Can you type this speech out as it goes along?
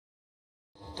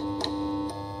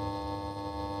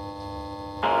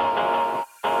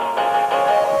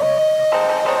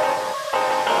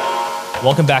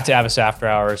Welcome back to Avis After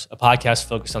Hours, a podcast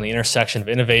focused on the intersection of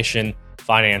innovation,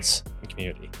 finance, and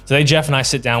community. Today, Jeff and I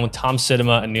sit down with Tom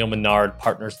Sittema and Neil Menard,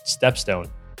 partners at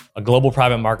StepStone, a global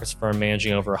private markets firm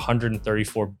managing over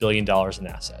 $134 billion in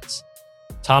assets.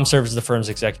 Tom serves as the firm's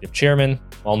executive chairman,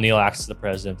 while Neil acts as the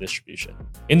president of distribution.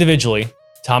 Individually,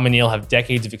 Tom and Neil have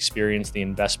decades of experience in the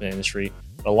investment industry,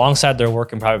 but alongside their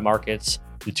work in private markets,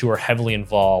 the two are heavily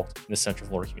involved in the Central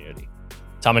Florida community.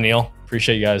 Tom and Neil,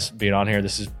 appreciate you guys being on here.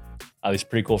 This is at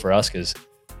least pretty cool for us because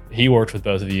he worked with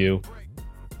both of you.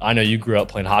 I know you grew up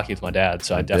playing hockey with my dad,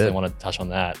 so I definitely want to touch on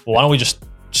that. But why don't we just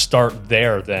start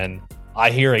there then? I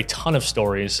hear a ton of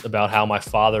stories about how my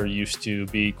father used to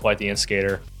be quite the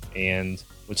instigator and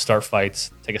would start fights,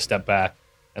 take a step back,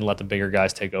 and let the bigger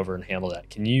guys take over and handle that.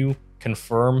 Can you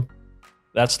confirm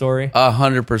that story?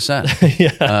 100%.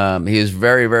 Yeah. He is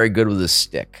very, very good with his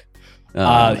stick.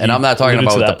 And I'm not talking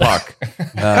about with the puck.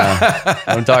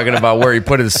 I'm talking about where he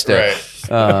put his stick.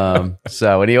 Right.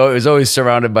 And he was always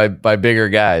surrounded by bigger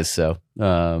guys. So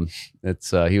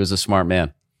he was a smart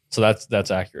man. So that's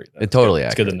accurate. It's totally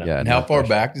accurate. It's good to know. Yeah, and how far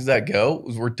back does that go?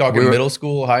 We're talking middle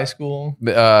school, high school?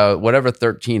 Whatever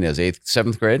 13 is, 8th,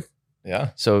 7th grade.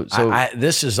 Yeah. So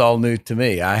this is all new to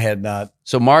me. I had not.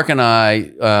 So Mark and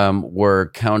I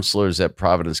were counselors at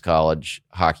Providence College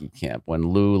hockey camp when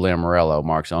Lou Lamorello,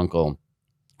 Mark's uncle,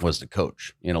 was the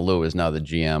coach. Lou is now the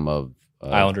GM of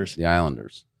Islanders. The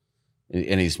Islanders,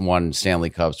 and he's won Stanley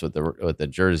Cups with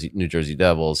the New Jersey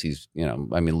Devils. He's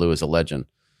Lou is a legend.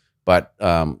 But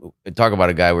talk about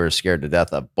a guy we were scared to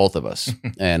death of, both of us,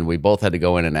 and we both had to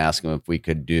go in and ask him if we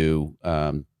could do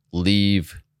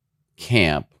leave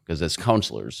camp because as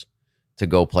counselors to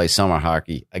go play summer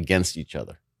hockey against each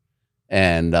other.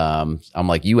 And I'm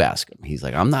like, you ask him. He's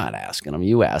like, I'm not asking him.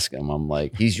 You ask him. I'm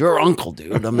like, he's your uncle,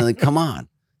 dude. I'm like, come on.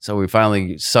 So we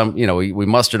finally, we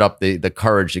mustered up the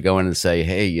courage to go in and say,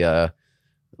 hey,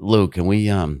 Lou, can we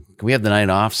have the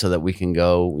night off so that we can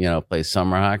go, play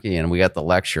summer hockey? And we got the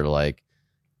lecture like,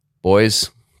 boys,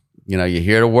 you're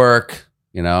here to work.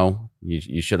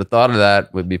 You should have thought of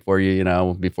that before you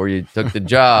took the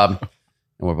job.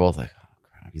 And we're both like, oh,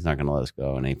 crap, he's not going to let us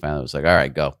go. And he finally was like, all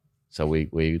right, go. So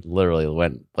we literally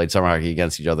went, played summer hockey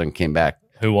against each other and came back.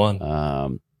 Who won?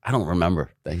 I don't remember.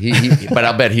 But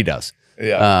I'll bet he does.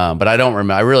 Yeah. But I don't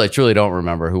remember. I really, truly don't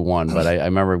remember who won. But I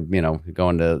remember,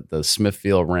 going to the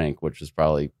Smithfield rink, which was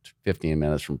probably 15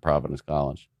 minutes from Providence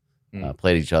College.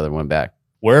 Played each other and went back.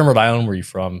 Where in Rhode Island were you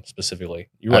from specifically?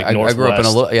 You were like northwest.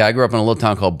 I grew up in a little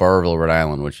town called Burrville, Rhode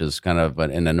Island, which is kind of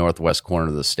in the northwest corner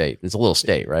of the state. It's a little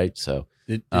state, right? So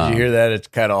did you hear that? It's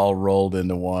kind of all rolled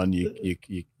into one.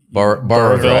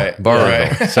 Burrville.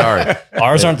 Right. Sorry,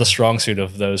 ours aren't the strong suit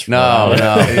of those.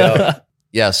 No.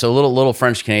 Yeah, so a little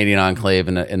French Canadian enclave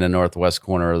in the northwest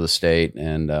corner of the state,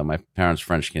 and my parents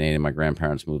French Canadian. My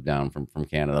grandparents moved down from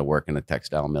Canada, working at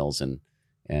textile mills, and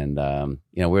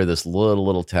we were this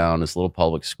little town, this little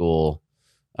public school,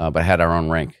 but had our own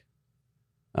rink,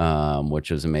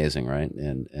 which was amazing, right?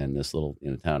 And this little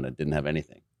town that didn't have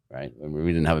anything, right?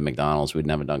 We didn't have a McDonald's, we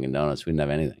didn't have a Dunkin' Donuts, we didn't have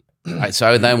anything. So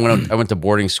I went to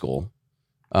boarding school.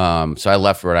 So I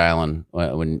left Rhode Island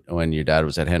when your dad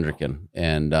was at Hendricken,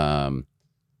 and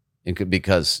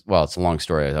because it's a long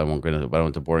story. I won't go into it, but I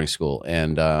went to boarding school,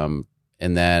 and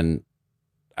then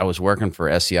I was working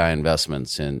for SEI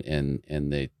Investments in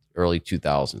the early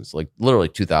 2000s, like literally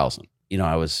 2000.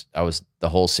 I was the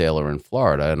wholesaler in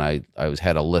Florida, and I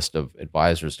had a list of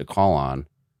advisors to call on,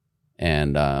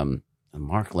 and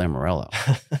Mark Lamorello,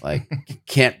 like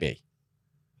can't be.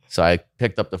 So I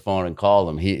picked up the phone and called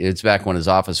him. It's back when his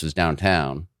office was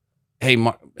downtown. Hey,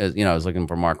 Mark, I was looking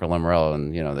for Mark Lamorello,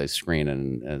 and they screen,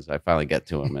 and as I finally get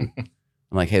to him, and I'm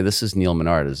like, hey, this is Neil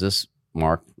Menard. Is this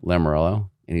Mark Lamorello?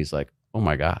 And he's like, oh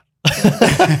my God.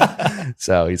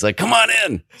 So he's like, come on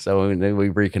in. So we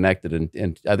reconnected,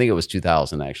 and I think it was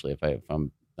 2000 actually, if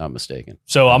I'm not mistaken.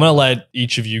 So I'm going to let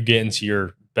each of you get into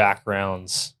your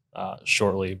backgrounds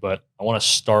shortly, but I want to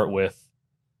start with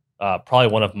probably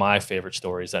one of my favorite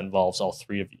stories that involves all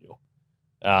three of you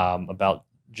about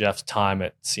Jeff's time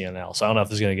at CNL. So I don't know if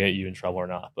this is going to get you in trouble or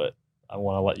not, but I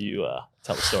want to let you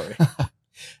tell the story.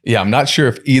 Yeah, I'm not sure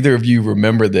if either of you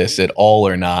remember this at all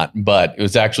or not, but it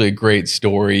was actually a great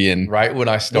story. And right when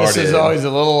I started, this is always a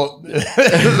little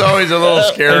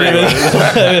scary.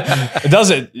 It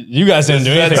doesn't. You guys didn't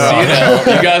do anything wrong.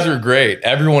 CNL, you guys were great.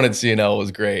 Everyone at CNL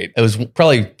was great. It was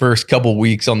probably first couple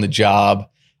weeks on the job.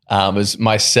 It was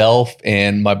myself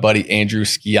and my buddy Andrew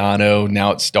Sciano,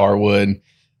 now at Starwood.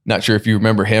 Not sure if you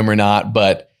remember him or not,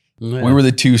 but we were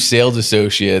the two sales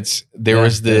associates. There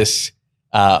was this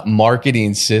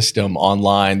marketing system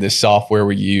online, this software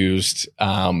we used,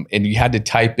 and you had to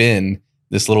type in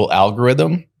this little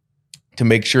algorithm to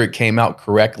make sure it came out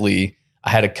correctly.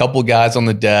 I had a couple guys on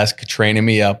the desk training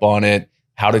me up on it,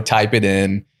 how to type it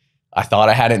in. I thought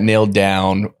I had it nailed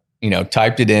down,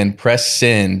 typed it in, pressed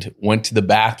send, went to the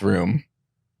bathroom,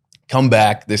 come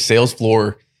back. The sales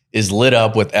floor is lit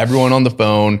up with everyone on the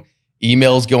phone,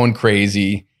 emails going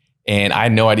crazy. And I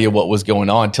had no idea what was going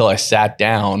on until I sat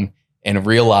down and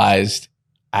realized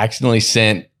I accidentally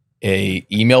sent a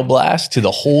email blast to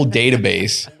the whole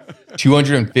database,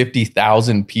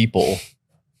 250,000 people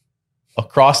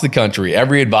across the country.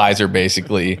 Every advisor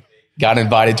basically got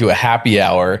invited to a happy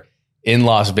hour in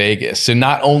Las Vegas. So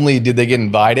not only did they get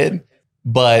invited,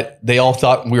 but they all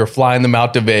thought we were flying them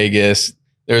out to Vegas.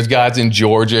 There's guys in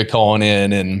Georgia calling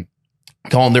in and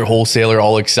calling their wholesaler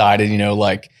all excited,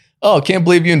 like, oh, can't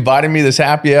believe you invited me to this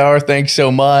happy hour. Thanks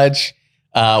so much.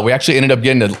 We actually ended up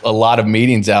getting a lot of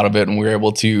meetings out of it, and we were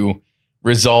able to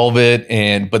resolve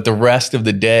it. But the rest of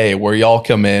the day where y'all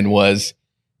come in was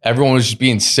everyone was just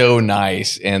being so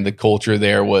nice. And the culture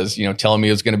there was, telling me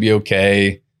it was going to be okay.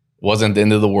 It wasn't the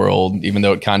end of the world, even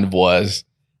though it kind of was.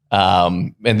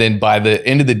 And then by the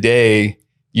end of the day,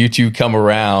 you two come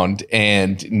around,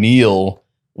 and Neil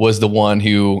was the one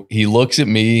who he looks at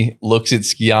me, looks at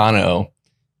Schiano,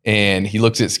 and he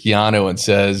looks at Schiano and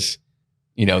says,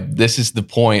 this is the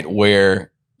point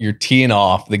where you're teeing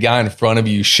off. The guy in front of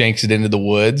you shanks it into the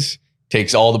woods,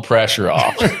 takes all the pressure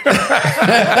off.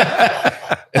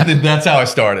 And then that's how I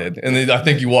started. And then I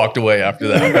think you walked away after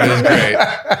that. It was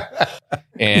great.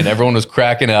 And everyone was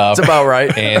cracking up. That's about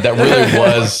right. And that really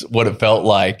was what it felt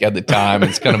like at the time.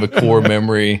 It's kind of a core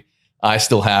memory I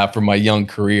still have from my young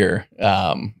career.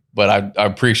 But I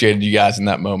appreciated you guys in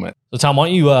that moment. So Tom, why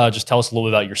don't you just tell us a little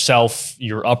bit about yourself,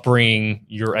 your upbringing,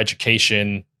 your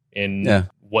education, and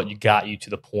what you got you to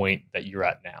the point that you're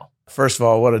at now? First of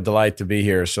all, what a delight to be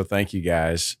here. So thank you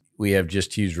guys. We have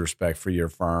just huge respect for your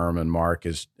firm, and Mark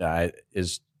is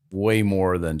way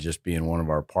more than just being one of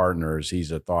our partners.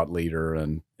 He's a thought leader,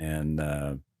 and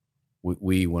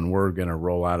we when we're going to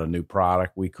roll out a new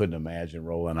product, we couldn't imagine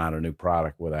rolling out a new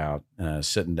product without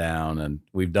sitting down, and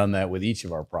we've done that with each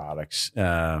of our products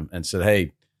and said,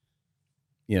 hey,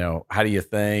 how do you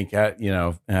think?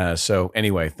 So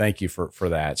anyway, thank you for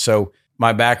that. So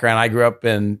my background, I grew up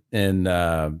in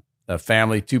a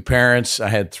family, 2 parents. I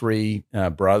had 3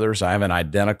 brothers. I have an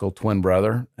identical twin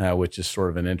brother, which is sort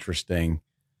of an interesting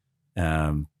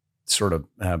sort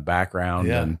of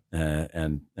background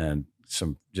and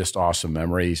some just awesome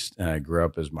memories. Grew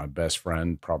up as my best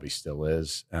friend, probably still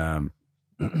is.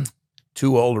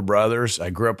 2 older brothers. I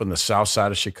grew up in the south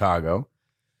side of Chicago,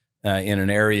 in an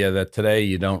area that today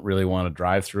you don't really want to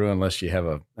drive through unless you have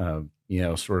a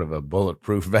sort of a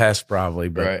bulletproof vest, probably.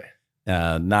 But Right.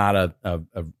 Not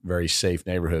a very safe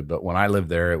neighborhood. But when I lived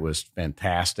there, it was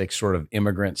fantastic, sort of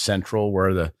immigrant central,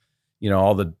 where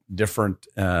all the different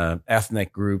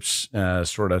ethnic groups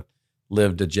sort of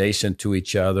lived adjacent to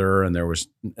each other, and there was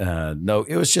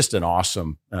it was just an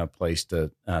awesome place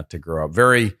to grow up.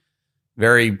 Very,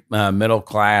 very middle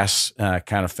class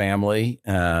kind of family.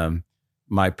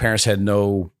 My parents had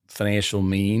no financial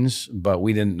means, but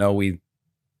we didn't know we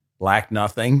lacked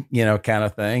nothing, kind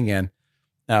of thing. And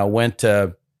went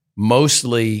to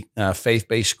mostly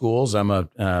faith-based schools. I'm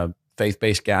a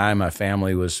faith-based guy. My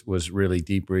family was really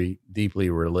deeply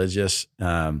religious.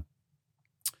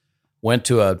 Went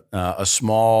to a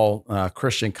small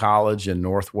Christian college in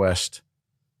Northwest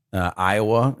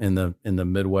Iowa in the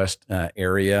Midwest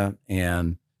area,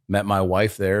 and met my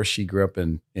wife there. She grew up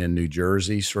in New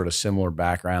Jersey, sort of similar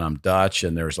background. I'm Dutch,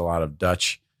 and there's a lot of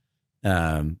Dutch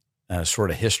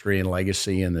sort of history and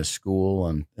legacy in this school,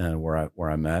 and where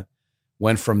I met.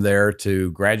 Went from there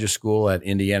to graduate school at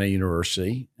Indiana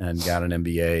University and got an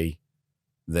MBA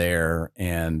there,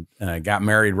 and got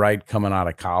married right coming out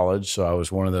of college. So I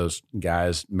was one of those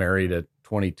guys married at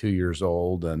 22 years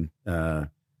old. And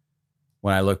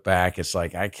when I look back, it's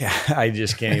like I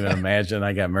just can't even imagine.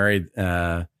 I got married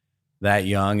that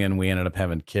young, and we ended up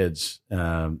having kids,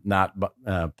 not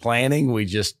planning. It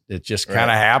just kind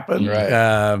of happened.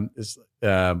 Right.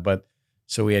 But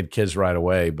so we had kids right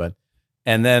away.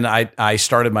 And then I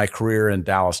started my career in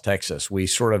Dallas, Texas. We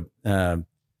sort of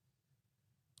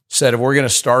said, if we're going to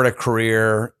start a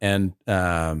career and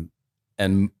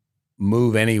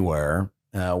move anywhere,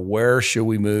 where should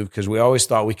we move? Because we always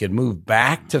thought we could move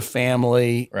back to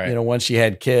family, Right. Once you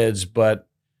had kids, but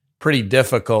pretty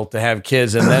difficult to have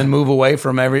kids and then move away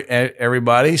from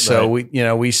everybody. So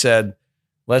we said,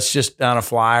 let's just on a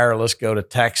flyer, let's go to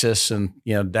Texas. And,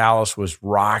 Dallas was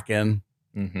rocking.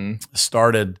 Mm-hmm.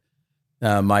 Started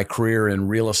my career in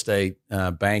real estate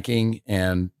banking,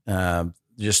 and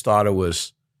just thought it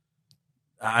was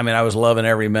I was loving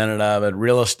every minute of it.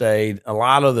 Real estate, a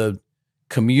lot of the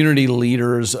community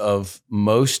leaders of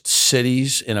most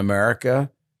cities in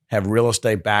America have real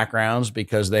estate backgrounds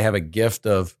because they have a gift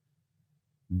of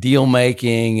deal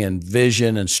making and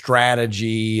vision and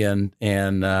strategy. So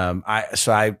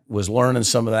I was learning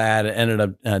some of that and ended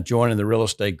up joining the real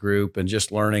estate group and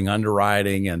just learning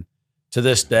underwriting. And to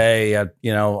this day,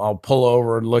 I'll pull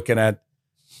over and looking at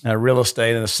real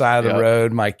estate on the side of the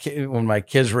road. When my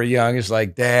kids were young, it's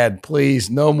like, Dad, please,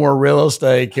 no more real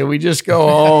estate. Can we just go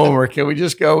home or can we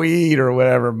just go eat or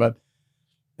whatever? But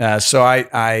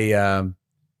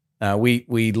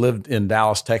we lived in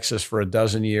Dallas, Texas for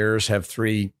 12 years, have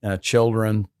 3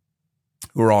 children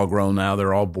who are all grown now.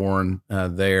 They're all born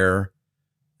there.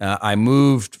 I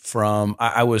moved from,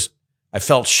 I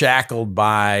felt shackled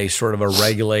by sort of a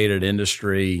regulated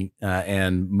industry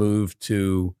and moved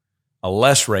to a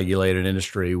less regulated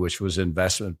industry, which was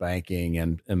investment banking,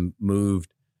 and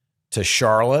moved to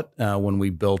Charlotte when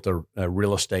we built a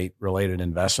real estate related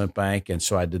investment bank. And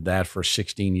so I did that for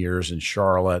 16 years in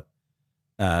Charlotte,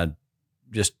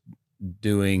 just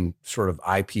doing sort of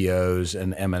IPOs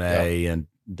and M&A and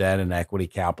debt and equity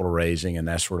capital raising and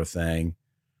that sort of thing.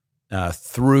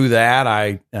 Through that,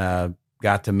 I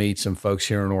got to meet some folks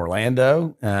here in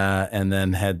Orlando and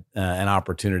then had an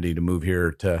opportunity to move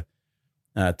here to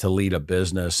lead a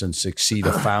business and succeed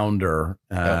a founder.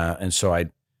 And so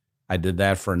I did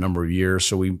that for a number of years.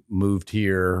 So we moved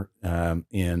here at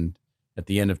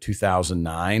the end of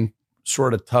 2009,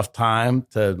 sort of tough time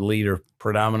to lead a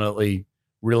predominantly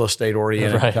real estate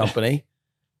oriented company.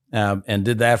 And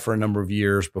did that for a number of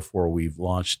years before we've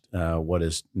launched what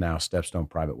is now StepStone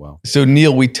Private Wealth. So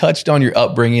Neil, we touched on your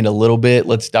upbringing a little bit.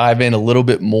 Let's dive in a little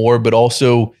bit more, but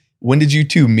also, when did you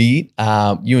two meet?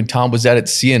 You and Tom, was that at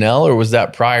CNL or was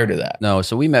that prior to that? No,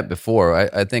 so we met before.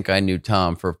 I think I knew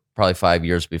Tom for probably 5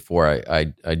 years before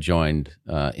I joined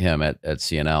him at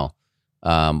CNL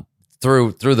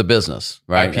through the business,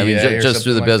 right? IPA, I mean, just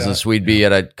through the like business. That. We'd be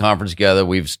at a conference together.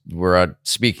 We're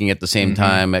speaking at the same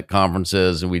time at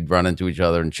conferences, and we'd run into each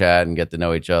other and chat and get to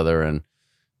know each other. And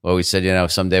well, we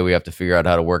said, someday we have to figure out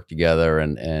how to work together,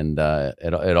 and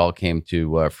it all came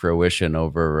to fruition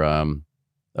over.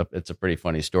 It's a pretty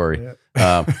funny story.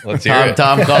 Let's hear it.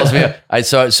 Tom calls me. I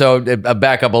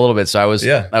back up a little bit. So I was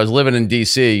living in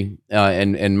DC,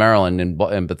 in Maryland,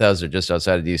 in Bethesda, just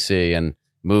outside of DC, and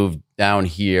moved down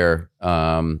here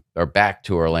or back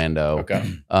to Orlando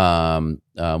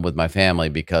with my family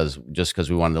because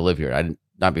we wanted to live here.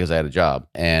 Not because I had a job,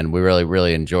 and we really,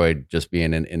 really enjoyed just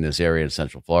being in this area in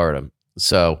Central Florida.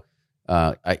 So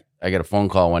I get a phone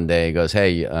call one day. He goes,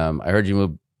 "Hey, I heard you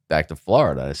moved back to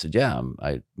Florida." I said, "Yeah,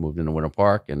 I moved into Winter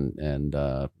Park," and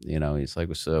he's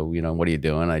like, "So, what are you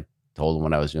doing?" I told him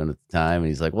what I was doing at the time, and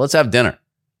he's like, "Well, let's have dinner."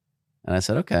 And I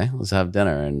said, "Okay, let's have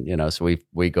dinner." And so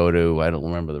we go to, I don't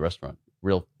remember the restaurant.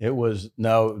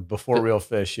 Before Real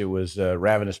Fish, it was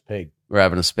Ravenous Pig.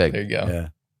 Ravenous Pig. There you go. Yeah.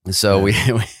 So we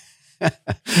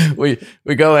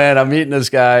go in. I'm meeting this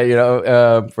guy,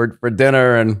 for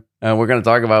dinner, and we're going to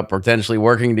talk about potentially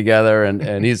working together.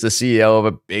 And he's the CEO of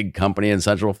a big company in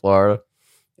Central Florida.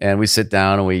 And we sit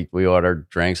down and we order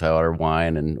drinks. I ordered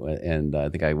wine, and I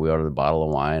think we ordered a bottle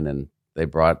of wine, and they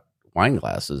brought wine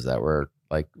glasses that were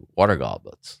like water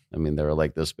goblets. I mean, they were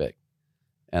like this big.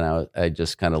 And I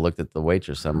just kind of looked at the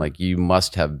waitress. I'm like, "You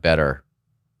must have better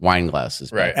wine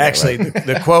glasses." Right. Actually,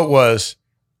 the quote was,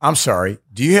 "I'm sorry,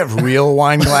 do you have real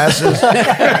wine glasses?"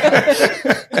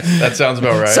 That sounds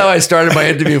about right. So I started my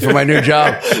interview for my new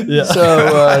job. Yeah.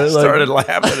 So I started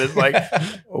laughing. It's like,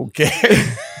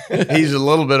 okay. He's a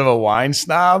little bit of a wine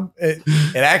snob. It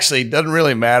actually doesn't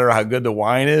really matter how good the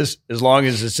wine is as long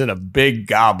as it's in a big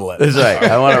goblet. That's right.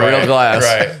 I want a real glass.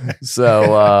 Right.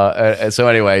 So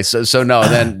anyway,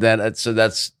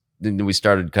 then we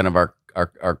started kind of our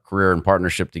career and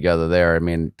partnership together there. I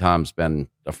mean, Tom's been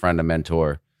a friend, a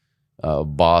mentor, a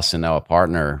boss, and now a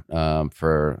partner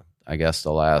for, I guess,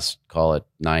 the last, call it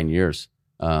 9 years.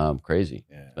 Crazy.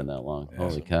 Yeah. It's been that long. Yeah.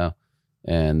 Holy cow.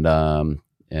 And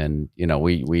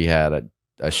we had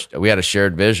a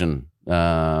shared vision,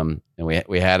 and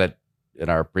we had it in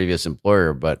our previous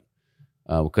employer, but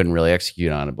we couldn't really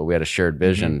execute on it. But we had a shared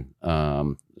vision,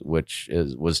 which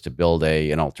was to build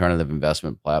an alternative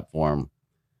investment platform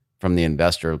from the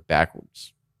investor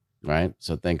backwards, right?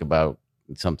 So think about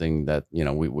something that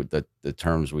the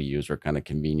terms we use are kind of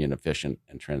convenient, efficient,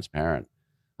 and transparent.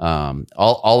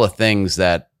 All the things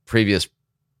that previous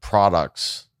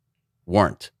products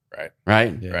weren't.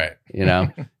 Right. Yeah. Right.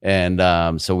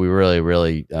 And so we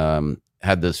really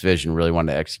had this vision, really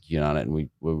wanted to execute on it. And we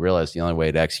realized the only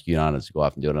way to execute on it is to go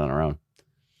off and do it on our own,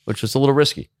 which was a little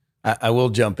risky. I will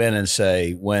jump in and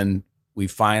say when we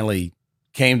finally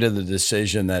came to the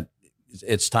decision that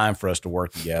it's time for us to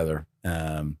work together,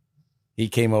 he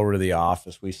came over to the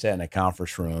office. We sat in a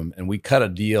conference room and we cut a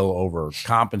deal over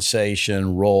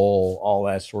compensation, role, all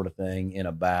that sort of thing in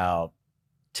about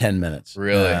 10 minutes.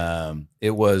 Really?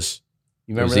 It was,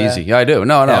 you remember it was that? easy. Yeah, I do.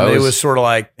 No, it was sort of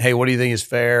like, hey, what do you think is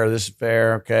fair? This is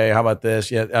fair. Okay. How about this?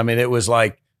 Yeah. I mean, it was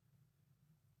like,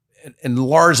 and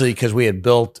largely because we had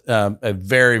built a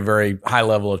very, very high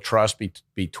level of trust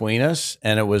between us.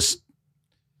 And it was,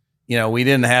 we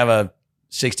didn't have a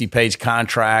 60-page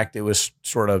contract. It was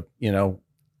sort of,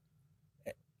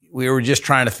 we were just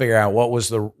trying to figure out what was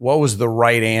the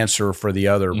right answer for the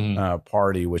other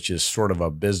party, which is sort of a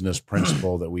business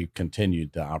principle that we've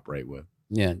continued to operate with.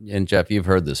 Yeah, and Jeff, you've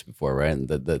heard this before, right? And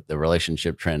the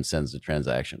relationship transcends the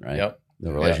transaction, right? Yep.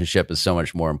 The relationship is so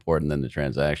much more important than the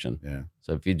transaction. Yeah.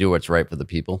 So if you do what's right for the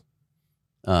people,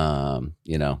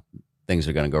 things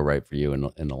are going to go right for you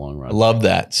in the long run. I love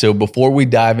that. So before we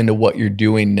dive into what you're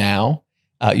doing now,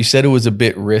 you said it was a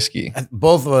bit risky.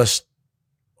 Both of us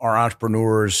are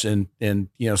entrepreneurs in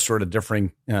sort of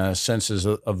differing senses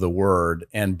of the word,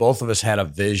 and both of us had a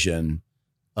vision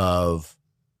of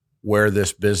where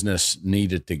this business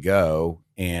needed to go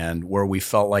and where we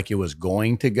felt like it was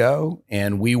going to go,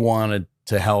 and we wanted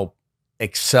to help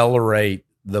accelerate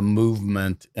the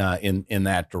movement in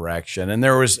that direction. And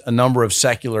there was a number of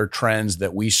secular trends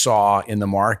that we saw in the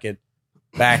market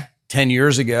back 10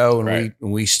 years ago, and right.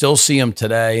 we still see them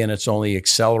today, and it's only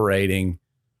accelerating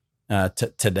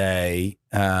today.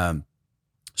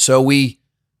 So we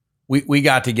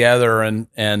got together and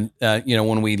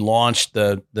when we launched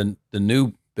the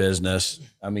new business,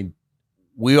 I mean,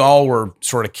 we all were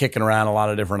sort of kicking around a lot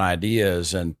of different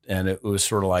ideas, and it was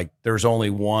sort of like there's only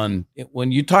one.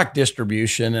 When you talk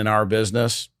distribution in our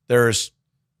business, there's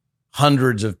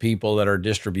hundreds of people that are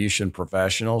distribution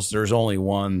professionals. There's only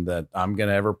one that I'm going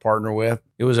to ever partner with.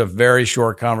 It was a very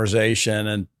short conversation,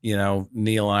 and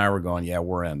Neil and I were going, yeah,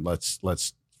 we're in. Let's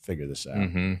figure this out.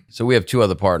 Mm-hmm. So we have two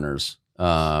other partners,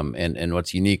 and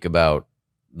what's unique about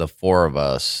the four of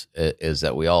us is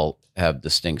that we all have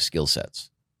distinct skill sets,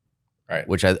 right?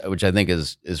 Which I think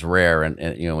is rare, and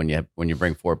when you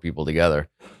bring four people together.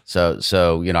 So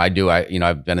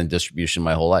I've been in distribution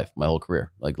my whole life, my whole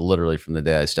career, like literally from the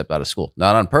day I stepped out of school,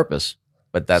 not on purpose,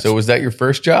 but that's. So was that your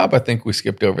first job? I think we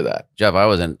skipped over that. Jeff,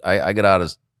 I got out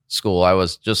of school. I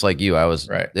was just like you. I was.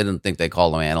 Right. They didn't think they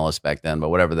called them analysts back then, but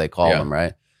whatever they called them,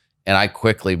 right? And I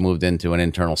quickly moved into an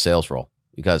internal sales role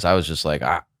because I was just like,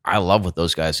 I love what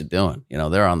those guys are doing.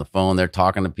 They're on the phone, they're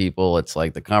talking to people. It's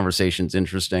like the conversation's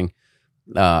interesting.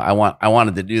 I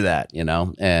wanted to do that,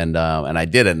 and I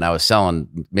did it. And I was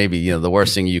selling maybe, the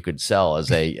worst thing you could sell as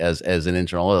an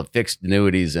internal fixed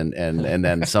annuities and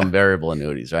then some variable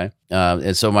annuities. Right.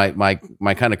 And so my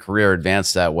kind of career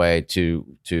advanced that way to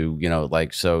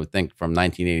so think from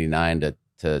 1989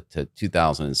 to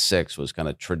 2006 was kind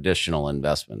of traditional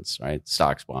investments, right?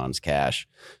 Stocks, bonds, cash,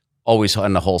 always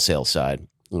on the wholesale side,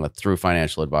 through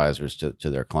financial advisors to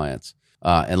their clients.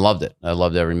 And loved it. I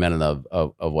loved every minute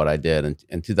of what I did. And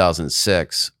in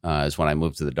 2006 is when I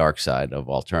moved to the dark side of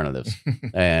alternatives,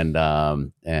 and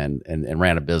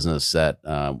ran a business that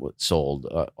sold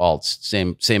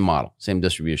alts, same model, same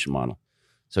distribution model.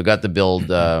 So got to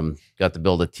build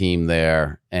a team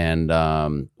there.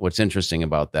 And what's interesting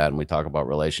about that, and we talk about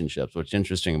relationships. What's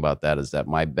interesting about that is that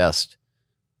my best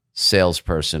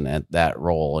salesperson at that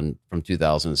role, and from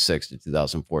 2006 to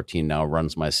 2014, now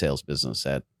runs my sales business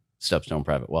at StepStone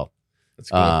Private Wealth. That's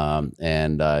cool.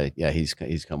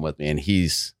 He's come with me, and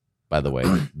he's, by the way,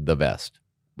 the best,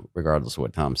 regardless of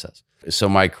what Tom says. So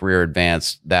my career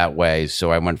advanced that way.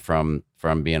 So I went from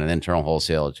being an internal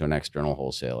wholesaler to an external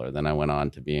wholesaler. Then I went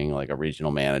on to being like a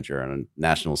regional manager and a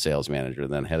national sales manager,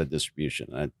 then head of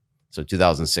distribution. So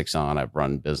 2006 on, I've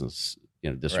run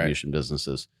distribution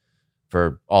businesses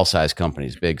for all size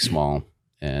companies, big, small,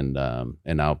 and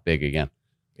now big again.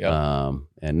 Yep.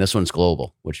 And this one's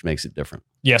global, which makes it different.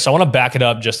 Yeah, so I want to back it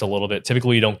up just a little bit.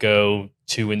 Typically, you don't go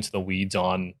too into the weeds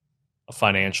on a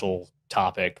financial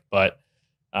topic, but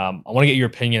I want to get your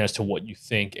opinion as to what you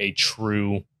think a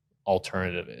true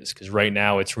alternative is, because right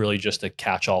now it's really just a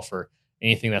catch-all for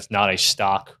anything that's not a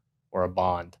stock or a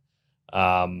bond.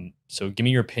 So give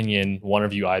me your opinion, one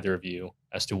of you, either of you,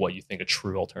 as to what you think a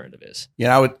true alternative is.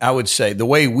 Yeah, I would say the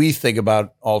way we think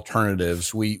about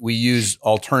alternatives, we use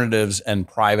alternatives and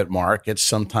private markets,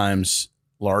 sometimes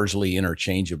largely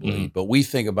interchangeably, but we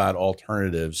think about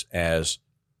alternatives as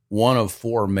one of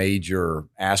four major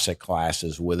asset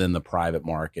classes within the private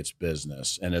markets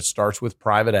business. And it starts with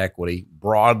private equity,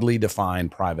 broadly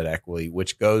defined private equity,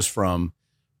 which goes from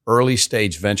early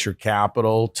stage venture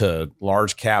capital to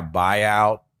large cap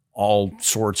buyout, all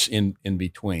sorts in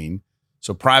between.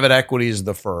 So private equity is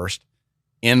the first.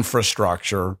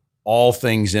 Infrastructure, all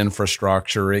things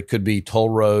infrastructure. It could be toll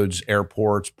roads,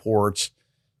 airports, ports,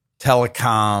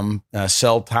 telecom,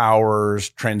 cell towers,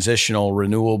 transitional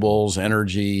renewables,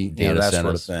 energy, that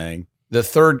sort of thing. The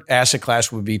third asset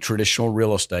class would be traditional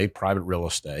real estate, private real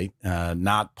estate,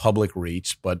 not public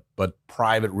REITs, but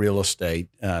private real estate,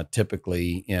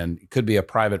 typically it could be a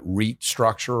private REIT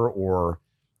structure or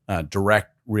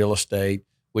direct real estate,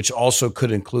 which also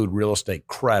could include real estate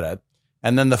credit.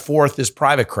 And then the fourth is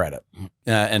private credit.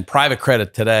 And private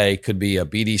credit today could be a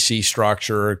BDC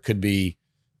structure, it could be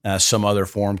some other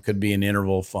form, could be an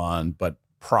interval fund, but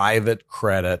private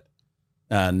credit,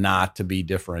 not to be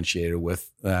differentiated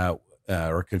with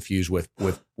or confused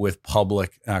with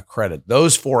public credit.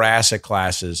 Those four asset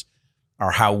classes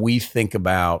are how we think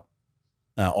about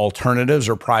alternatives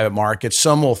or private markets.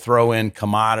 Some will throw in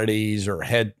commodities or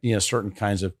certain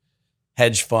kinds of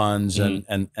hedge funds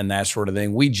and that sort of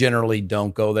thing. We generally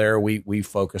don't go there. We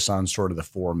focus on sort of the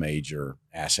four major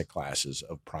asset classes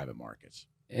of private markets.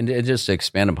 And just to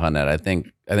expand upon that, I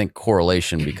think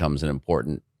correlation becomes an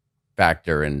important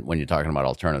factor in when you're talking about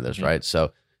alternatives, right?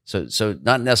 So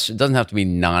not necessarily, it doesn't have to be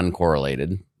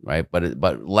non-correlated, right?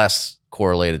 But less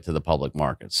correlated to the public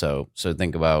market. So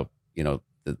think about,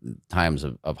 the times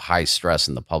of high stress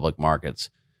in the public markets,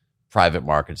 private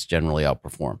markets generally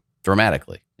outperform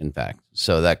dramatically, in fact.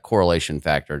 So that correlation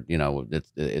factor,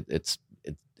 it's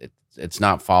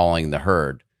not following the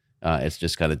herd. It's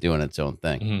just kind of doing its own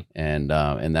thing. And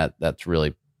that's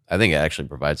really, I think it actually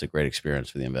provides a great experience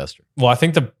for the investor. Well, I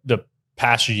think the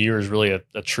past year is really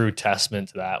a true testament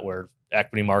to that, where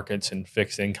equity markets and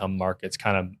fixed income markets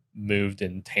kind of moved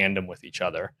in tandem with each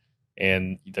other.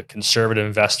 And the conservative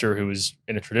investor who was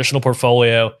in a traditional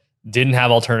portfolio, didn't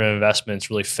have alternative investments,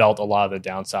 really felt a lot of the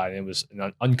downside. And it was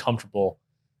an uncomfortable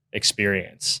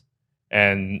experience.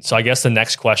 And so I guess the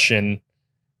next question,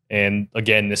 and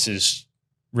again, this is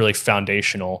really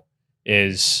foundational,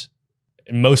 is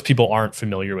most people aren't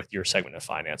familiar with your segment of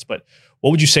finance, but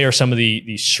what would you say are some of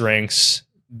the strengths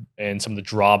and some of the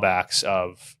drawbacks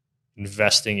of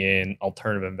investing in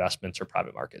alternative investments or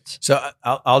private markets? So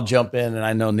I'll jump in, and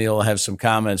I know Neil will have some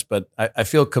comments, but I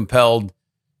feel compelled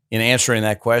in answering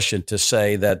that question to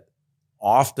say that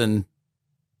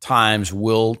oftentimes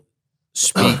we'll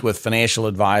speak with financial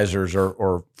advisors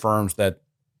or firms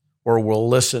or we'll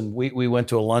listen. We went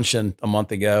to a luncheon a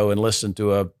month ago and listened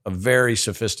to a very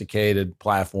sophisticated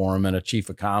platform and a chief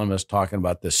economist talking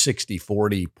about the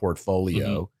 60-40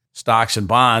 portfolio, stocks and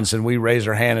bonds. And we raised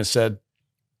our hand and said,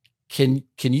 can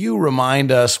you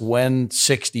remind us when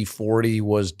 60-40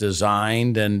 was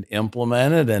designed and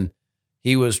implemented? And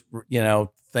he was,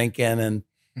 thinking and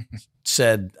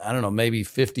said, I don't know, maybe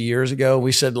 50 years ago.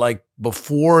 We said, like,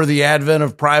 before the advent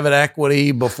of private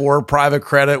equity, before private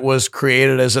credit was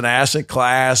created as an asset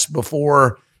class,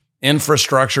 before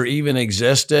infrastructure even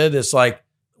existed. It's like,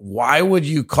 why would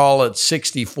you call it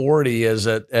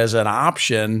 60-40 as an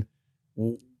option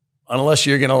unless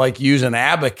you're going to use an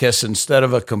abacus instead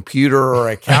of a computer or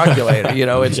a calculator?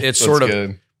 It's sort of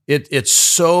good. It's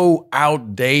so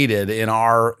outdated in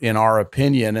our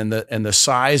opinion, and the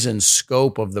size and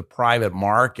scope of the private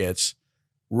markets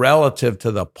relative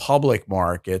to the public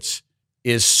markets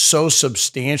is so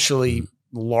substantially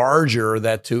larger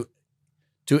that to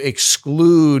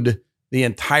exclude the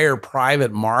entire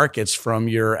private markets from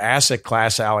your asset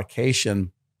class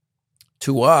allocation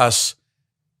to us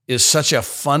is such a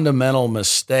fundamental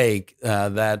mistake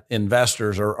that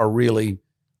investors are really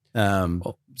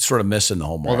sort of missing the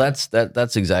whole market. Well,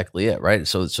 that's exactly it, right?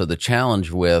 So the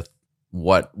challenge with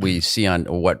what we see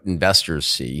what investors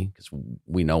see, because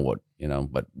we know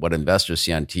but what investors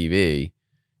see on TV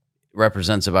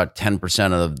represents about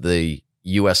 10% of the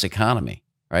U.S. economy,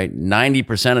 right?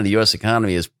 90% of the U.S.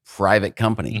 economy is private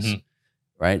companies,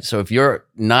 right? So if you're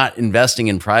not investing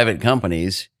in private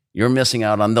companies, you're missing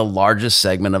out on the largest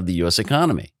segment of the U.S.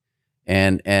 economy.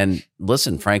 And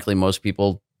listen, frankly, most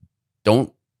people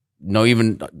don't know,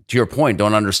 even to your point,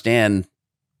 don't understand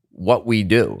what we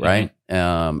do, right?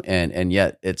 And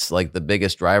yet it's like the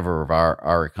biggest driver of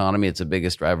our economy. It's the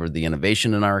biggest driver of the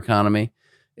innovation in our economy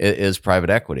is private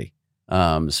equity.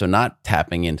 So not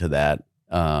tapping into that,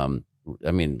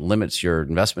 limits your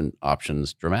investment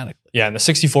options dramatically. Yeah, and the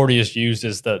 60-40 is used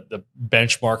as the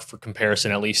benchmark for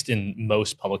comparison, at least in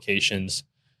most publications.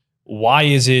 Why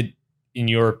is it, in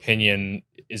your opinion,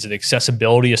 is it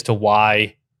accessibility as to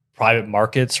why private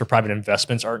markets or private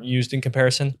investments aren't used in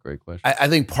comparison? Great question. I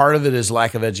think part of it is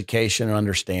lack of education and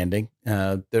understanding.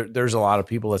 There's a lot of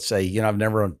people that say, I've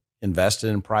never invested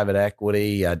in private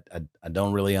equity. I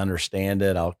don't really understand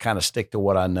it. I'll kind of stick to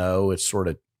what I know. It's sort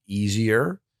of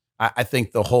easier. I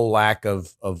think the whole lack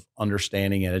of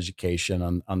understanding and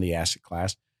education on the asset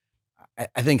class.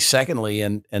 I think secondly,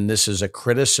 and this is a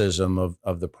criticism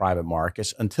of the private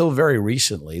markets, until very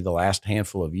recently, the last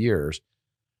handful of years,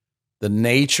 the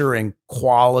nature and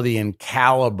quality and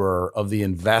caliber of the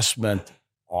investment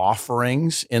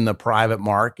offerings in the private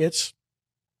markets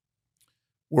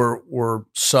were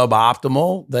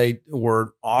suboptimal. They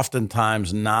were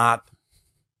oftentimes not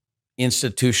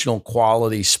institutional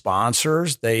quality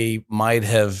sponsors. They might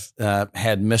have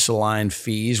had misaligned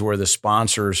fees where the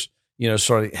sponsors,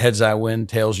 sort of heads I win,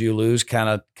 tails you lose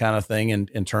kind of thing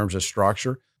in terms of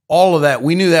structure. All of that,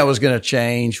 we knew that was going to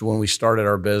change when we started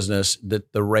our business,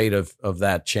 that the rate of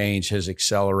that change has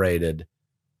accelerated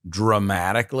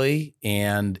dramatically.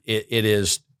 And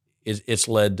it's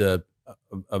led to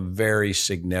a very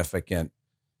significant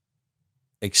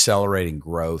accelerating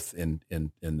growth in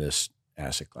this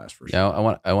asset class for sure. Yeah,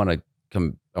 I want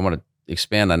to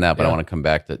expand on that, but I want to come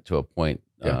back to a point.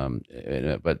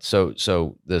 Yeah. But so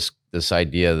this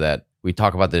idea that we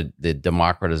talk about the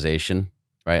democratization,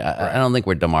 right? I don't think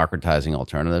we're democratizing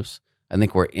alternatives. I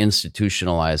think we're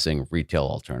institutionalizing retail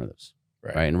alternatives,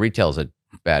 right? And retail is a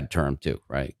bad term too,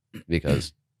 right?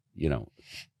 Because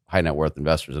high net worth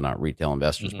investors are not retail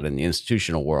investors, but in the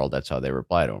institutional world, that's how they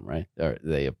reply to them, right?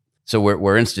 So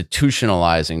we're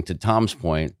institutionalizing, to Tom's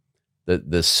point,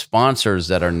 the sponsors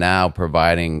that are now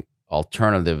providing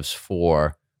alternatives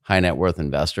for high net worth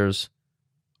investors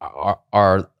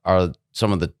are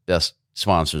some of the best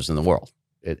sponsors in the world.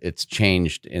 It's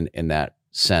changed in that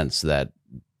sense that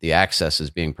the access is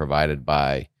being provided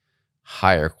by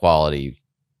higher quality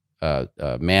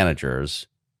managers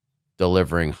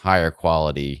delivering higher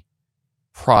quality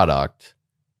product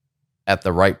at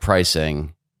the right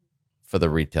pricing for the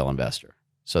retail investor.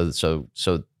 So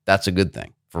that's a good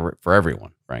thing for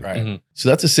everyone, frankly. Right. Mm-hmm. So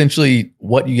that's essentially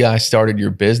what you guys started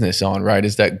your business on, right?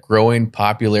 Is that growing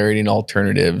popularity in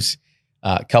alternatives,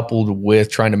 coupled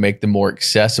with trying to make them more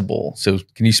accessible. So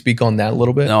can you speak on that a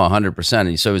little bit? No,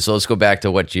 100%. So let's go back to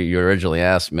what you originally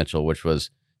asked, Mitchell, which was,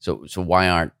 so why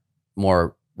aren't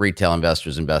more retail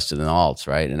investors invested in alts,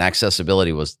 right? And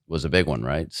accessibility was a big one,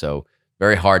 right? So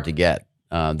very hard to get.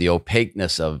 The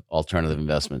opaqueness of alternative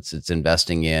investments, it's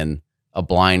investing in a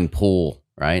blind pool,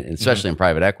 right? And especially in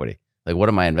private equity. Like, what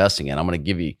am I investing in? I'm going to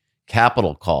give you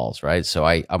capital calls, right? So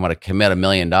I'm going to commit $1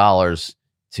 million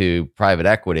to private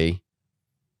equity,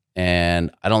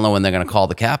 and I don't know when they're going to call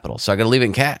the capital. So I got to leave it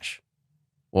in cash.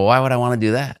 Well, why would I want to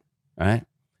do that, right?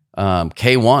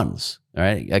 K1s,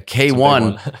 right? A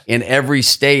K1 in every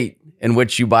state in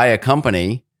which you buy a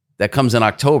company that comes in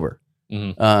October.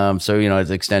 So, it's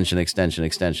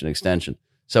extension.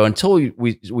 So until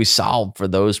we solve for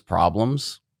those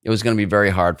problems, it was going to be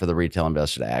very hard for the retail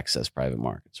investor to access private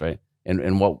markets, right?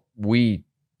 And what we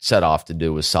set off to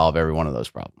do was solve every one of those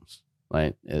problems,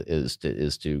 right? Is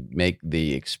to make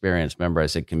the experience, remember I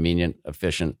said convenient,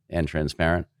 efficient, and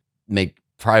transparent, make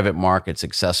private markets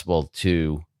accessible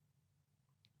to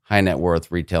high net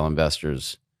worth retail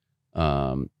investors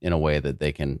in a way that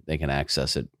they can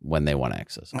access it when they want to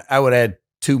access it. I would add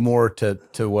two more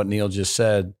to what Neil just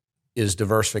said, is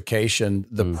diversification.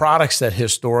 The products that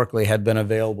historically had been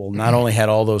available not only had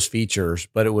all those features,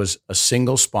 but it was a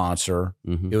single sponsor,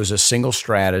 it was a single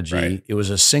strategy, it was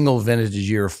a single vintage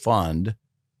year fund.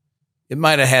 It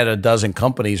might have had a dozen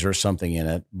companies or something in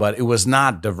it, but it was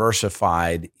not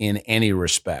diversified in any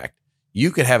respect.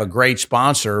 You could have a great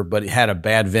sponsor, but it had a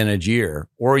bad vintage year,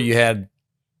 or you had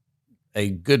a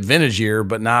good vintage year,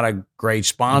 but not a great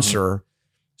sponsor.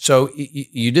 So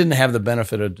you didn't have the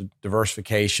benefit of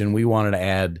diversification. We wanted to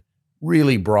add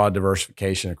really broad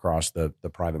diversification across the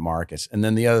private markets. And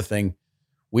then the other thing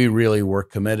we really were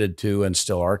committed to and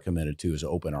still are committed to is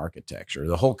open architecture.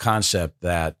 The whole concept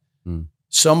that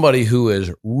somebody who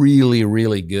is really,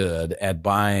 really good at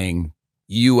buying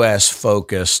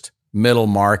U.S.-focused middle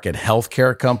market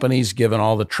healthcare companies, given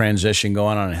all the transition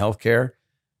going on in healthcare,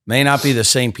 may not be the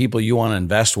same people you want to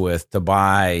invest with to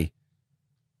buy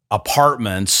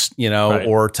apartments,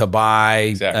 or to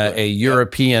buy a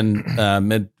European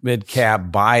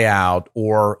mid-cap buyout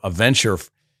or a venture.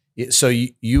 So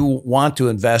you want to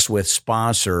invest with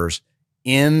sponsors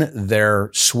in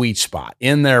their sweet spot,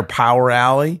 in their power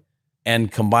alley,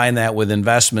 and combine that with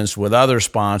investments with other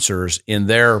sponsors in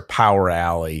their power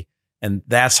alley. And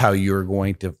that's how you're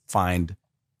going to find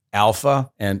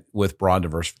alpha, and with broad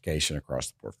diversification across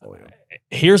the portfolio.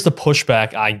 Here's the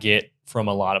pushback I get from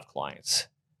a lot of clients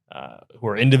who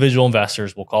are individual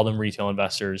investors. We'll call them retail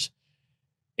investors.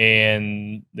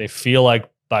 And they feel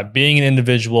like by being an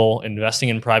individual investing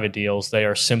in private deals, they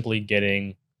are simply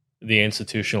getting the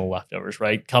institutional leftovers,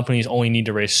 right? Companies only need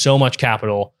to raise so much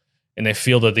capital, and they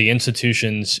feel that the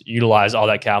institutions utilize all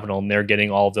that capital, and they're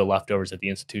getting all of the leftovers that the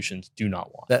institutions do not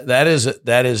want. That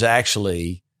is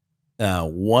actually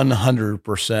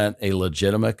 100% a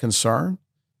legitimate concern,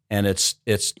 and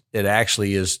it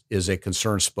actually is a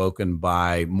concern spoken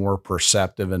by more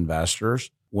perceptive investors.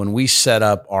 When we set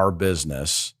up our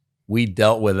business, we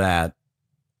dealt with that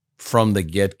from the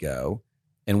get-go,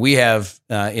 and we have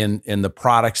in the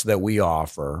products that we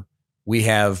offer, we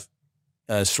have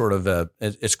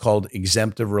it's called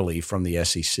exemptive relief from the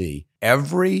SEC.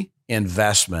 Every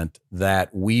investment that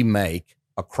we make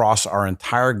across our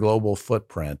entire global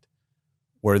footprint,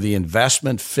 where the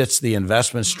investment fits the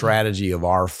investment strategy of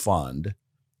our fund,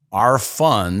 our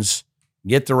funds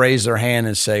get to raise their hand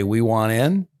and say, we want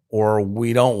in or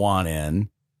we don't want in,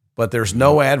 but there's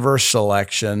no adverse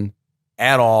selection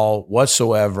at all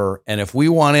whatsoever. And if we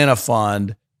want in a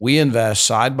fund, we invest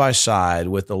side by side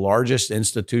with the largest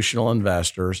institutional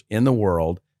investors in the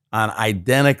world on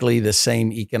identically the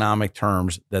same economic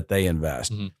terms that they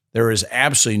invest. Mm-hmm. There is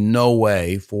absolutely no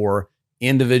way for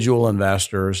individual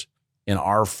investors in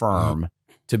our firm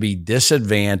to be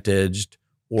disadvantaged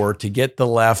or to get the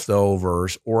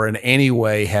leftovers or in any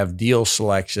way have deal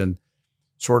selection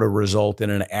sort of result in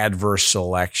an adverse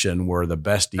selection where the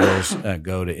best deals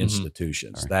go to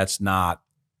institutions. Right.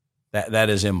 That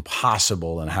is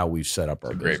impossible in how we've set up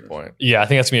our business. Great point. Yeah, I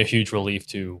think that's going to be a huge relief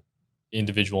to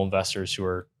individual investors who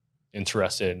are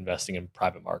interested in investing in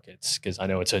private markets, because I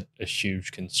know it's a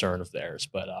huge concern of theirs,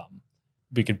 but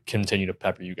we could continue to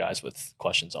pepper you guys with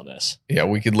questions on this. Yeah,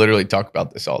 we could literally talk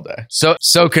about this all day.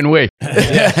 So can we.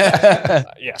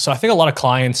 Yeah, so I think a lot of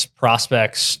clients,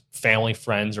 prospects, family,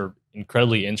 friends are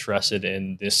incredibly interested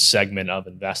in this segment of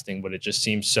investing, but it just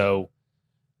seems so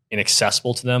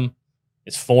inaccessible to them.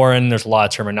 It's foreign. There's a lot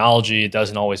of terminology. It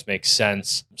doesn't always make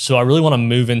sense. So I really want to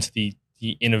move into the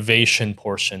innovation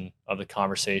portion of the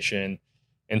conversation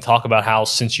and talk about how,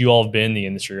 since you all have been in the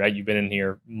industry, right? You've been in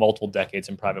here multiple decades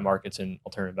in private markets and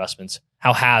alternative investments.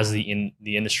 How has the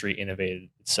industry innovated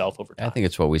itself over time? I think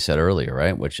it's what we said earlier,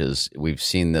 right? Which is we've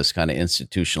seen this kind of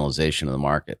institutionalization of the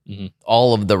market. Mm-hmm.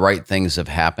 All of the right things have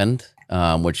happened,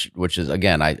 which is,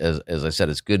 again, as I said,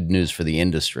 it's good news for the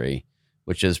industry,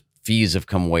 which is fees have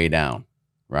come way down,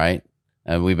 right?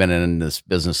 And we've been in this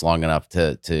business long enough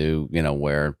to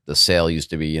where the sale used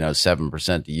to be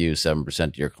 7% to you,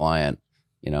 7% to your client.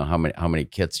 How many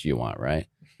kits do you want, right?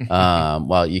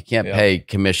 Well, you can't pay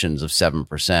commissions of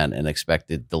 7% and expect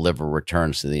to deliver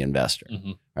returns to the investor,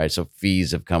 right? So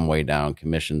fees have come way down.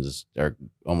 Commissions are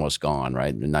almost gone,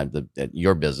 right? And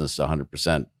your business is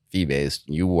 100% fee based.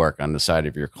 You work on the side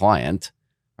of your client,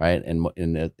 right?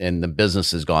 And the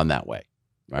business has gone that way,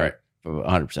 right? For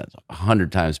 100%,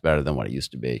 100 times better than what it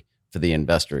used to be for the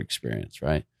investor experience,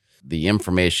 right? The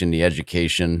information, the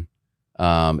education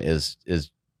is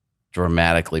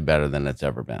dramatically better than it's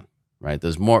ever been, right?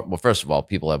 There's more. Well, first of all,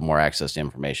 people have more access to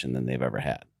information than they've ever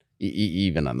had,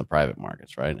 even on the private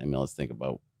markets, right? I mean, let's think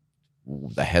about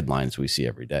the headlines we see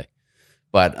every day.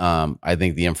 But I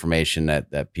think the information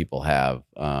that people have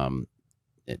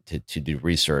to do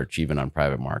research, even on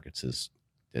private markets,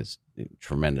 is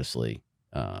tremendously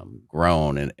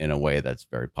grown in a way that's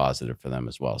very positive for them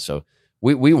as well. So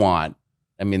we want.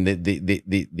 I mean,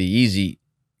 the easy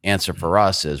answer for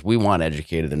us is we want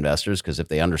educated investors, because if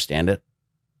they understand it,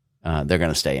 they're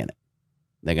going to stay in it.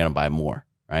 They're going to buy more,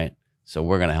 right? So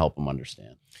we're going to help them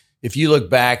understand. If you look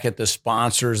back at the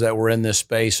sponsors that were in this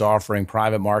space offering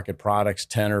private market products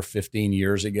 10 or 15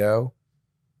 years ago,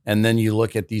 and then you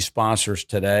look at these sponsors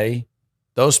today,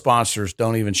 those sponsors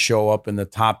don't even show up in the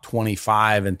top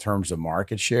 25 in terms of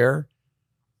market share.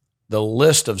 The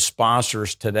list of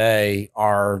sponsors today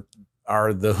are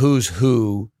the who's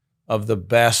who of the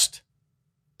best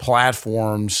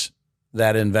platforms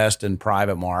that invest in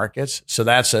private markets. So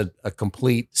that's a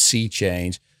complete sea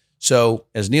change. So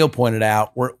as Neil pointed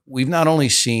out, we've not only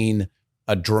seen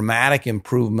a dramatic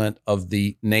improvement of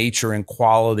the nature and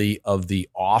quality of the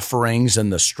offerings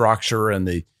and the structure and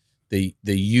the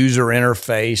user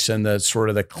interface and the sort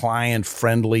of the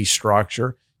client-friendly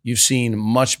structure. You've seen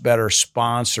much better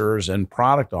sponsors and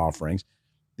product offerings.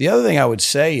 The other thing I would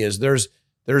say is there's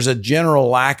a general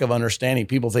lack of understanding.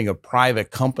 People think of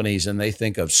private companies and they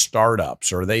think of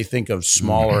startups or they think of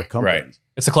smaller companies. Right.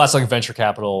 It's a classic venture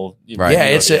capital. Right. Yeah,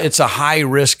 it's a high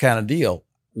risk kind of deal.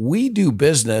 We do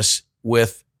business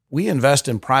we invest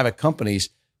in private companies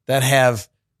that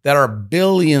are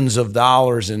billions of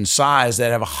dollars in size,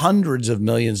 that have hundreds of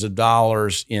millions of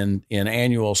dollars in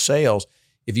annual sales.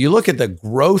 if you look at the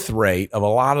growth rate of a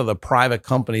lot of the private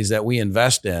companies that we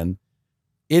invest in,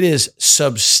 it is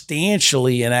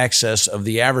substantially in excess of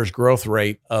the average growth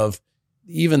rate of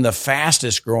even the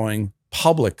fastest growing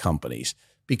public companies,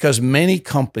 because many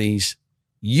companies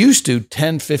used to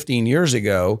 10, 15 years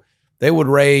ago, they would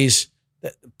raise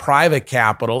private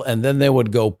capital and then they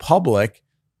would go public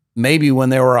maybe when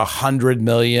they were 100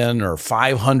 million or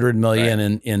 500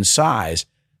 million in size.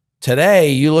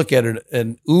 Today, you look at it,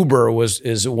 and Uber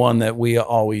is one that we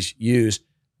always use.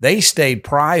 They stayed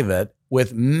private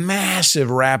with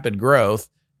massive rapid growth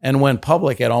and went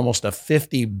public at almost a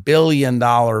 $50 billion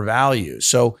value.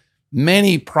 So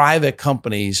many private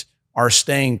companies are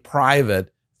staying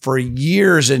private for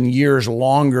years and years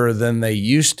longer than they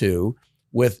used to,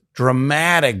 with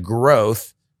dramatic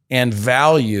growth and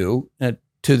value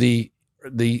to the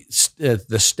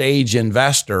stage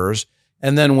investors.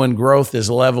 And then when growth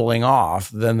is leveling off,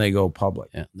 then they go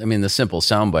public. Yeah. I mean, the simple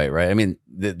soundbite, right? I mean,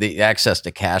 the access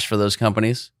to cash for those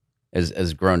companies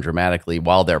has grown dramatically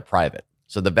while they're private.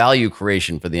 So the value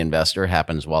creation for the investor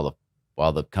happens while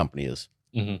the company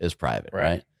is private,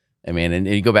 right? I mean, and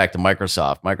you go back to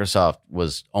Microsoft. Microsoft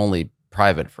was only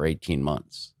private for 18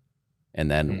 months and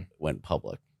then went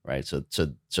public, right? So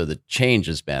the change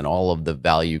has been all of the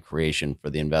value creation for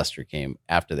the investor came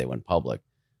after they went public.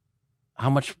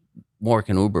 How much more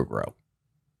can Uber grow?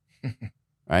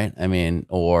 Right? I mean,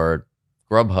 or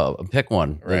Grubhub, pick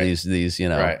one. Right. These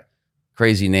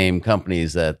crazy name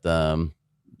companies that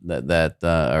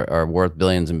are worth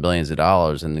billions and billions of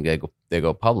dollars, and they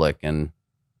go public, and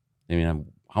I mean,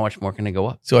 how much more can they go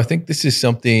up? So I think this is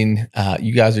something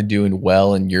you guys are doing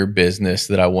well in your business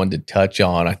that I wanted to touch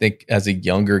on. I think as a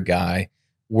younger guy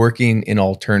working in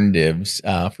alternatives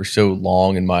for so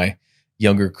long in my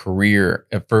younger career,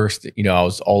 at first, I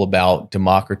was all about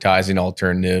democratizing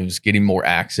alternatives, getting more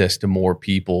access to more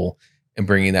people, and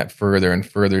bringing that further and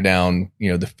further down,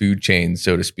 the food chain,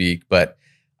 so to speak. But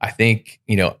I think,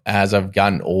 as I've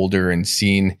gotten older and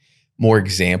seen more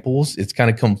examples, it's kind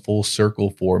of come full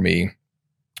circle for me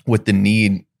with the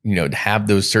need, to have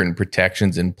those certain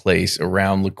protections in place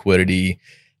around liquidity,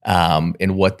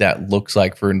 and what that looks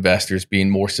like for investors being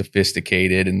more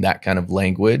sophisticated and that kind of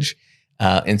language.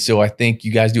 And so I think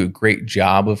you guys do a great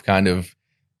job of kind of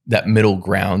that middle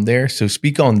ground there. So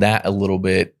speak on that a little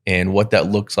bit and what that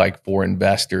looks like for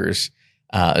investors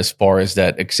as far as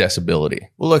that accessibility.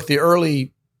 Well, look, the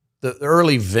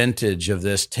early vintage of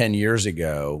this 10 years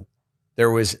ago,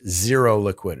 there was zero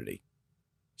liquidity.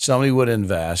 Somebody would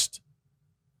invest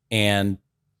and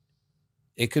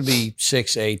it could be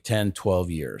 6, 8, 10, 12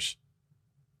 years.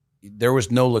 There was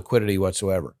no liquidity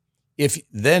whatsoever.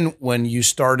 When you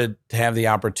started to have the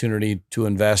opportunity to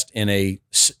invest in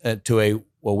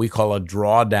what we call a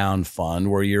drawdown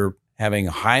fund, where you're having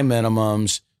high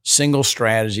minimums, single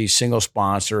strategy, single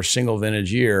sponsor, single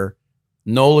vintage year,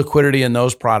 no liquidity in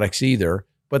those products either,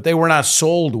 but they were not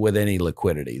sold with any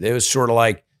liquidity. They was sort of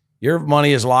like, your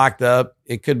money is locked up.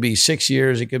 It could be 6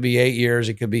 years, it could be 8 years,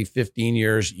 it could be 15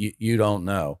 years. You don't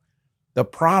know. The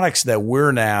products that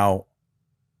we're now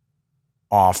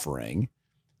offering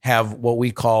have what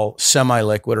we call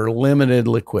semi-liquid or limited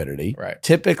liquidity,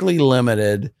 typically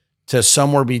limited to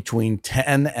somewhere between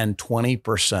 10 and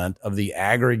 20% of the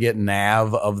aggregate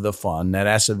NAV of the fund, net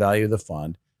asset value of the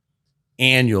fund,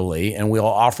 annually, and we'll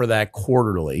offer that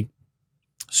quarterly.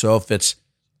 So if it's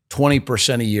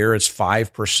 20% a year, it's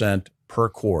 5% per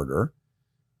quarter.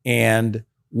 And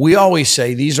we always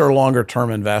say these are longer term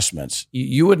investments.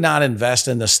 You would not invest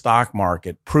in the stock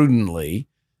market prudently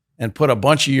and put a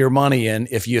bunch of your money in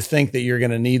if you think that you're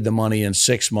going to need the money in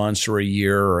 6 months or a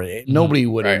year. Or nobody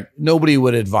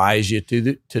would advise you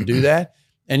to do that.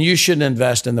 And you shouldn't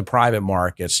invest in the private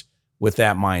markets with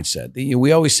that mindset.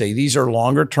 We always say these are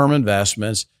longer term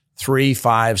investments, 3,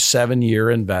 5, 7 year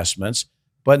investments.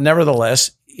 But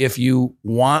nevertheless, if you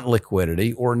want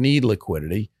liquidity or need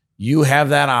liquidity, you have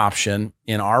that option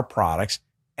in our products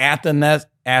at the net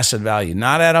asset value,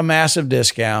 not at a massive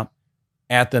discount,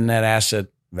 at the net asset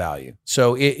value.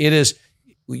 So it is,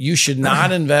 you should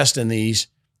not invest in these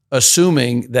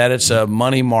assuming that it's a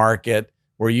money market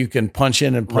where you can punch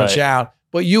in and punch out,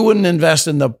 but you wouldn't invest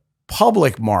in the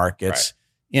public markets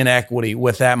in equity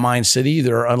with that mindset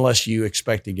either, unless you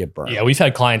expect to get burned. Yeah, we've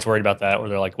had clients worried about that where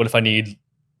they're like, what if I need,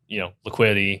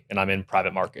 liquidity and I'm in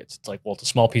private markets? It's like, well, it's a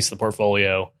small piece of the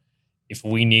portfolio. If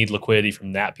we need liquidity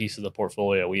from that piece of the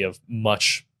portfolio, we have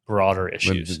much broader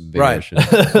issues. Right. Issues.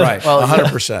 Right. Well,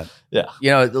 100%.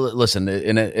 Yeah. Listen,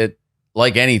 in it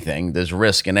like anything, there's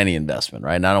risk in any investment,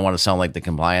 right? And I don't want to sound like the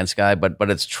compliance guy, but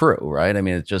it's true, right? I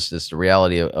mean, it's the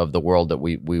reality of the world that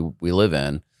we live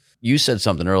in. You said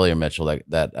something earlier, Mitchell,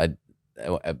 that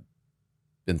I've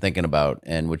been thinking about,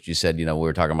 and which you said, we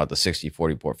were talking about the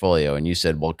 60-40 portfolio, and you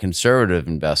said, well, conservative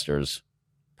investors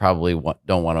probably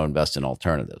don't want to invest in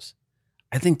alternatives.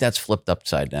 I think that's flipped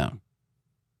upside down.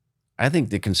 I think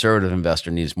the conservative investor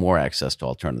needs more access to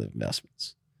alternative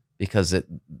investments because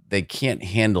they can't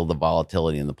handle the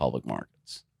volatility in the public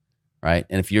markets, right?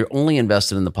 And if you're only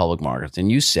invested in the public markets,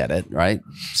 and you said it, right?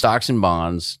 Stocks and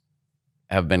bonds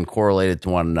have been correlated to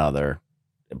one another.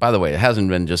 By the way, it hasn't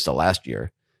been just the last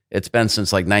year. It's been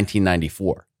since like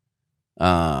 1994,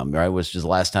 right? Which is the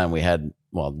last time we had,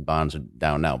 well, bonds are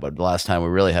down now, but the last time we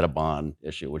really had a bond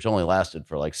issue, which only lasted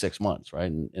for like 6 months,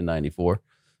 right? In 94.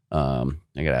 I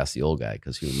got to ask the old guy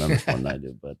because he remembers more than I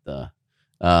do.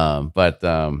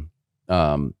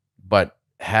 But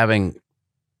having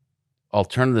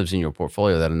alternatives in your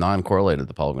portfolio that are non-correlated to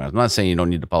the public markets. I'm not saying you don't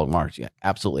need the public markets. You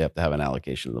absolutely have to have an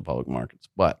allocation to the public markets.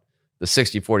 But the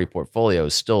 60-40 portfolio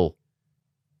still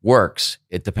works.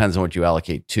 It depends on what you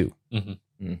allocate to,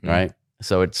 right?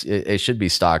 So it should be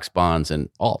stocks, bonds, and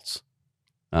alts,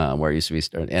 where it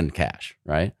used to be, and cash,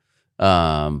 right?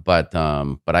 But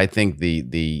I think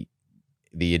the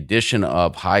addition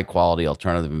of high quality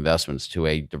alternative investments to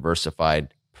a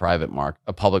diversified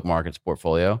public markets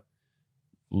portfolio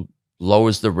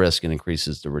lowers the risk and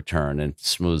increases the return and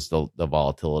smooths the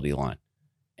volatility line.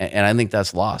 And I think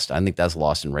that's lost. I think that's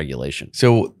lost in regulation.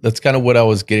 So that's kind of what I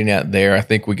was getting at there. I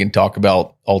think we can talk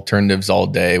about alternatives all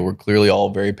day. We're clearly all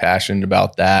very passionate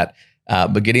about that.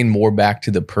 But getting more back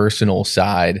to the personal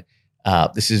side,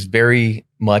 this is very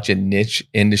much a niche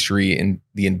industry in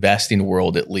the investing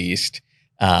world, at least.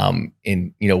 And,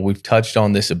 we've touched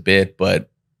on this a bit,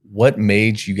 but what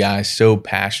made you guys so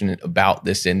passionate about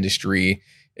this industry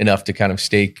enough to kind of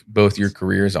stake both your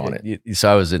careers on it?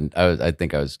 So I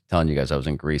think I was telling you guys I was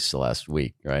in Greece the last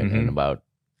week, right? And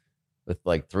with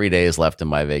like 3 days left in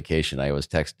my vacation, I was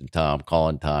texting Tom,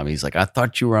 calling Tom. He's like, I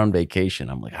thought you were on vacation.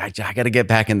 I'm like, I got to get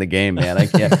back in the game, man. I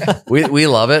can't. we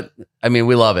love it. I mean,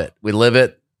 we love it. We live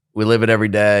it. We live it every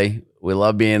day. We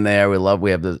love being there. We love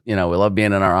being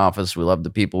in our office. We love the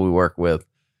people we work with.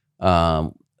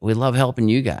 We love helping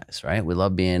you guys, right? We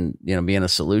love being a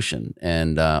solution.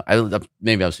 And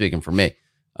maybe I'm speaking for me,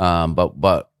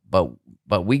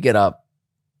 but we get up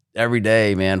every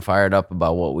day, man, fired up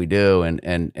about what we do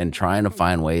and trying to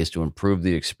find ways to improve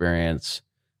the experience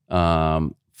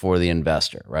for the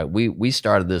investor, right? We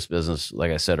started this business,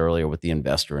 like I said earlier, with the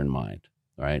investor in mind,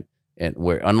 right? And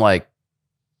we're unlike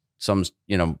some,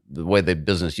 the way the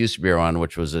business used to be run,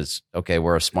 which was okay,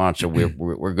 we're a sponsor,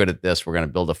 we're good at this, we're going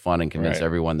to build a fund and convince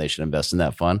everyone they should invest in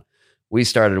that fund. We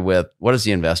started with, what does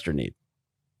the investor need,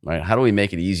 right? How do we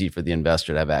make it easy for the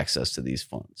investor to have access to these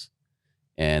funds?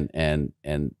 And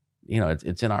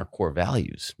it's in our core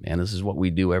values, man. This is what we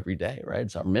do every day, right?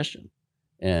 It's our mission.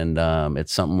 And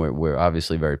it's something we're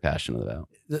obviously very passionate about.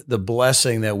 The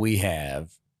blessing that we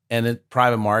have, and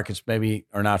private markets maybe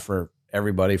are not for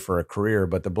everybody for a career,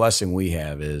 but the blessing we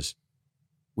have is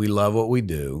we love what we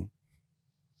do.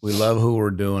 We love who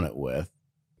we're doing it with.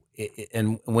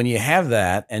 And when you have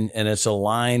that and it's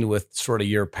aligned with sort of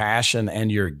your passion and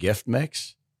your gift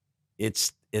mix,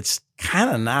 it's kind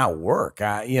of not work.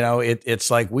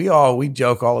 It's like we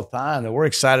joke all the time that we're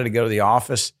excited to go to the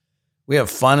office. We have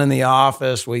fun in the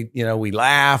office. We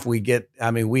laugh. We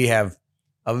have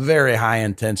a very high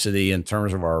intensity in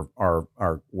terms of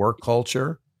our work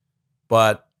culture.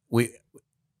 But we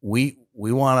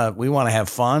want to have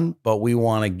fun, but we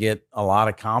want to get a lot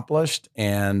accomplished,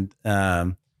 and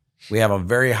we have a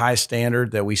very high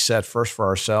standard that we set first for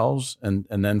ourselves, and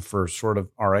then for sort of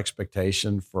our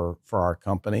expectation for our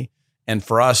company. And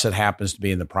for us, it happens to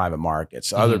be in the private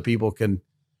markets. Other people can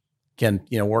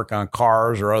work on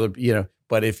cars or other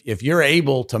but if you're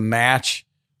able to match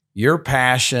your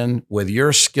passion with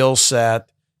your skill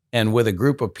set and with a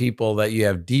group of people that you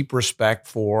have deep respect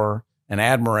for and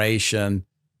admiration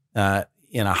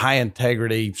in a high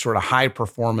integrity, sort of high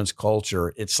performance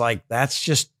culture, it's like that's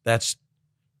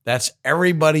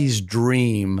everybody's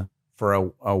dream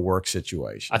for a work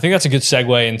situation. I think that's a good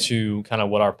segue into kind of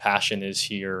what our passion is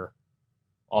here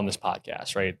on this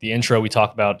podcast, right? The intro, we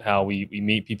talk about how we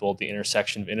meet people at the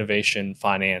intersection of innovation,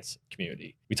 finance,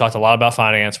 community. We talked a lot about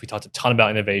finance. We talked a ton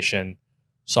about innovation.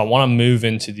 So I want to move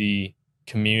into the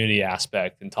community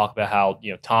aspect and talk about how,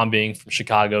 Tom being from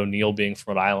Chicago, Neil being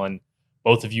from Rhode Island,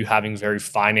 both of you having very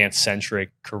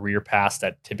finance-centric career paths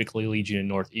that typically lead you to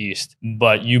Northeast,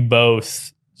 but you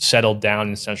both settled down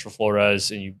in Central Florida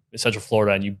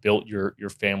and you built your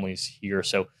families here.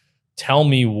 So tell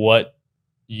me what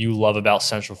you love about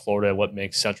Central Florida, what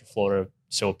makes Central Florida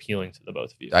so appealing to the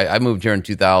both of you. I moved here in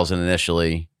 2000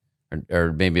 initially.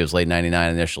 or maybe it was late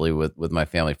 99 initially with my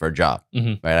family for a job.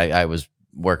 Mm-hmm. Right. I was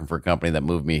working for a company that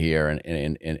moved me here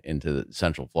into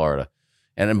Central Florida.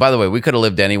 And by the way, we could have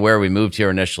lived anywhere. We moved here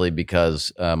initially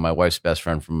because my wife's best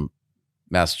friend from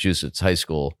Massachusetts high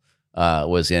school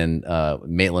was in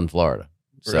Maitland, Florida.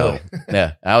 So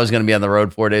yeah, I was going to be on the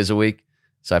road 4 days a week.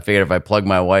 So I figured if I plug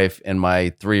my wife and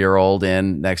my 3-year-old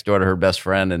in next door to her best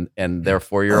friend and their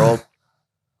 4-year-old,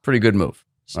 pretty good move.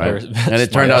 Right? And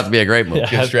it turned out to be a great move. Yeah,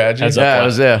 good strategy. Yeah, it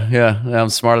was. Yeah, I'm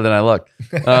smarter than I look.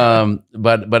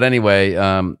 But anyway,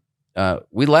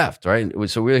 we left. Right.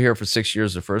 So we were here for 6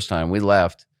 years the first time. We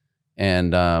left,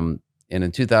 and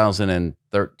in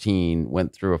 2013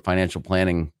 went through a financial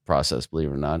planning process, believe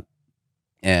it or not,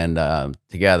 and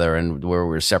together. And where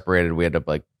we were separated, we had to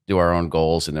like do our own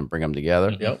goals and then bring them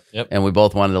together. Yep. And we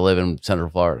both wanted to live in Central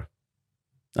Florida,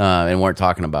 and weren't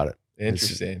talking about it.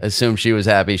 Interesting. Assumed she was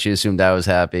happy. She assumed I was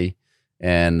happy,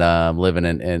 and living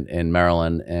in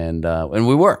Maryland, and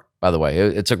we were. By the way,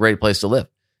 it's a great place to live.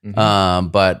 Mm-hmm.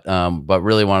 But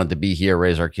really wanted to be here,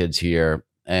 raise our kids here,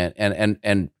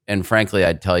 and frankly,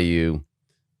 I'd tell you,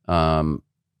 when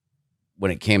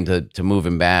it came to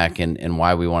moving back and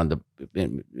why we wanted to,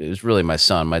 it was really my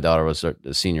son. My daughter was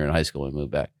a senior in high school when we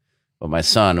moved back, but my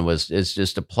son is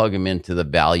just to plug him into the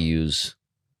values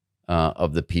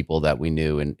of the people that we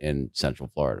knew in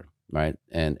Central Florida, right?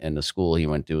 And the school he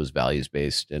went to was values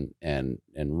based, and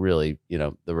really, you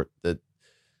know,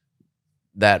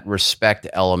 that respect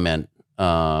element,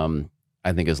 I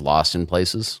think, is lost in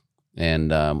places,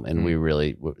 and we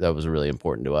really, that was really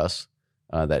important to us,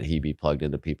 that he be plugged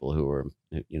into people who were,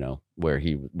 you know, where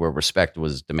respect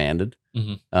was demanded,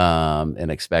 and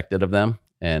expected of them,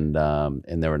 and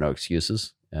there were no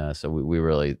excuses. So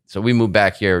we moved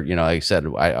back here. You know, like I said,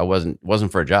 I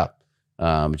wasn't for a job.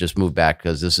 Just moved back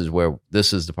because this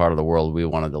is the part of the world we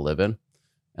wanted to live in,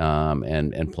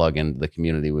 and plug in the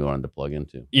community we wanted to plug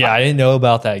into. Yeah, I didn't know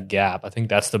about that gap. I think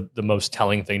that's the most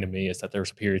telling thing to me, is that there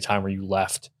was a period of time where you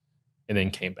left and then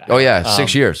came back. Oh yeah,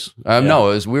 6 years. Yeah.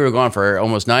 No, we were gone for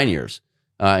almost 9 years,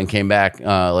 and came back.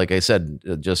 Like I said,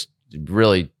 just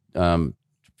really for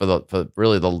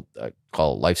really the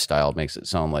call it lifestyle, makes it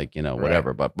sound like, you know,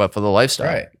 whatever, but for the lifestyle.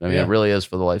 Right. I mean, it really is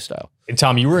for the lifestyle. And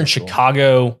Tom, you were in Cool.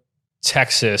 Chicago,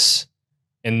 Texas,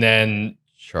 and then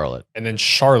Charlotte, and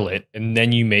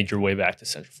then you made your way back to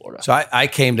Central Florida. So I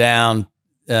came down,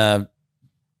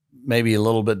 maybe a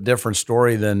little bit different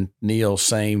story than Neil,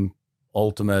 same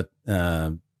ultimate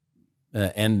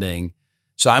ending.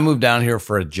 So I moved down here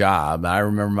for a job. I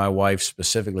remember my wife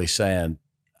specifically saying,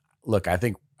 look, I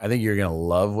think you're going to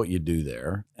love what you do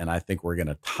there, and I think we're going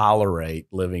to tolerate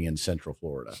living in Central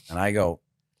Florida. And I go,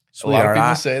 A lot of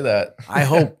people say that. I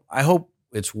hope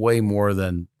it's way more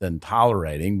than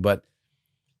tolerating, but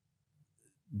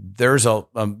there's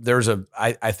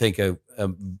I think a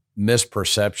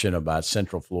misperception about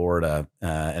Central Florida,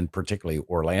 and particularly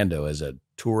Orlando, as a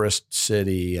tourist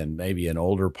city and maybe an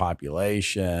older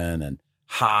population and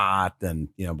hot and,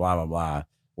 you know, blah blah blah.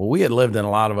 Well, we had lived in a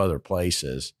lot of other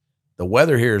places. The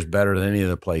weather here is better than any of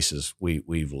the places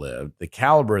we've lived. The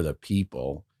caliber of the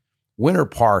people. Winter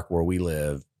Park, where we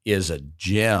live, is a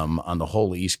gem on the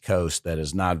whole East Coast that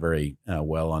is not very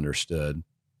well understood.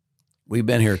 We've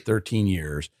been here 13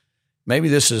 years. Maybe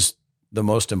this is the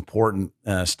most important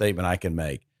statement I can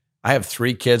make. I have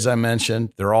 3 kids I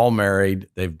mentioned. They're all married.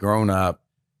 They've grown up.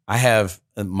 I have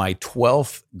my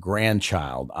 12th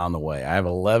grandchild on the way. I have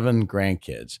 11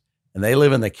 grandkids, and they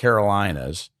live in the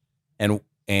Carolinas,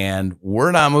 and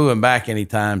we're not moving back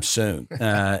anytime soon.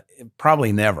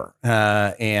 Probably never.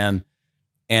 And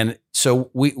so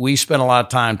we spend a lot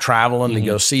of time traveling to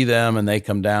go see them, and they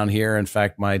come down here. In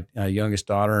fact, my youngest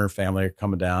daughter and her family are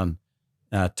coming down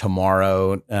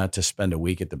tomorrow to spend a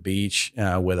week at the beach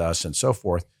with us and so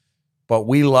forth. But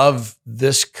we love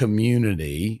this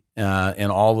community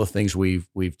and all the things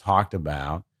we've talked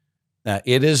about.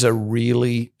 It is a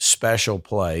really special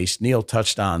place. Neil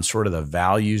touched on sort of the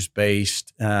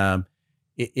values-based.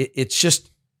 It's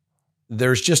just,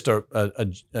 there's just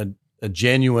a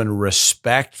genuine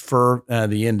respect for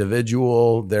the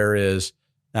individual. There is,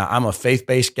 I'm a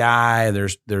faith-based guy.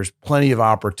 There's plenty of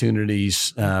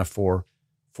opportunities for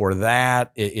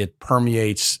that. It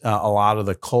permeates a lot of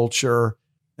the culture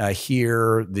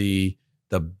here. The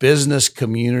business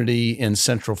community in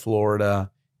Central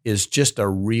Florida is just a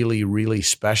really, really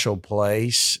special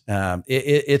place.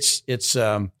 It's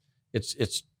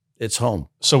home.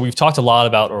 So we've talked a lot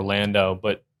about Orlando,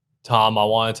 but Tom, I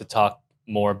wanted to talk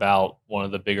more about one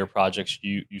of the bigger projects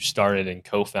you started and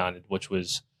co-founded, which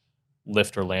was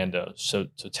Lift Orlando. So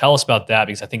tell us about that,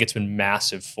 because I think it's been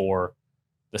massive for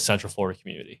the Central Florida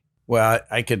community. Well,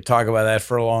 I could talk about that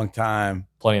for a long time.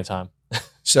 Plenty of time.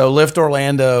 So Lift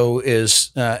Orlando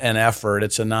is an effort.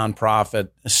 It's a nonprofit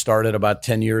started about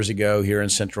 10 years ago here in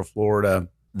Central Florida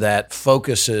that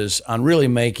focuses on really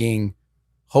making,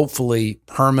 hopefully,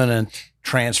 permanent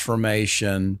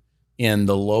transformation in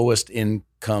the lowest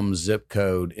income zip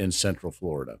code in Central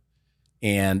Florida.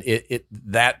 And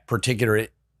that particular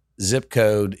zip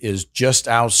code is just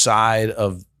outside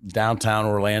of downtown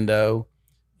Orlando,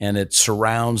 and it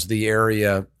surrounds the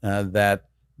area that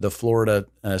the Florida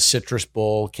Citrus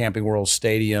Bowl Camping World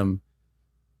Stadium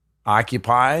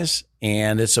occupies.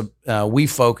 And we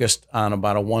focused on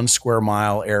about a 1 square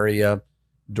mile area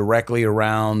directly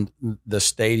around the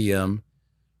stadium.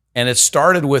 And it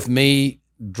started with me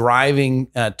driving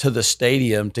to the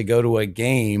stadium to go to a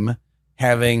game,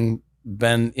 having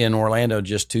been in Orlando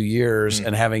just 2 years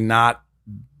and having not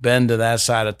been to that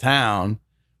side of town.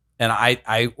 And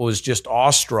I was just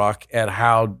awestruck at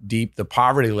how deep the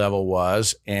poverty level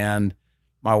was. And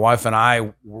my wife and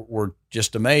I were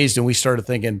just amazed. And we started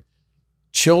thinking,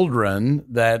 children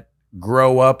that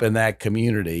grow up in that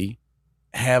community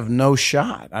have no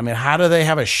shot. I mean, how do they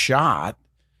have a shot?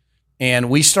 And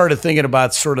we started thinking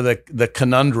about sort of the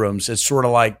conundrums. It's sort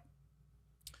of like,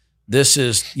 this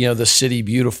is, the city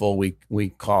beautiful, we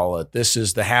call it. This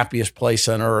is the happiest place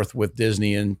on earth with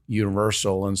Disney and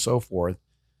Universal and so forth.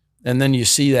 And then you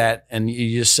see that and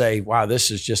you just say, wow, this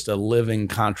is just a living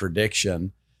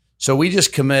contradiction. So we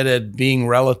just committed, being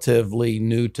relatively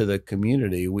new to the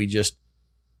community, we just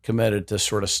committed to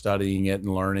sort of studying it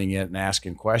and learning it and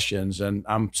asking questions. And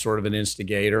I'm sort of an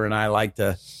instigator and I like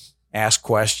to ask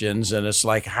questions. And it's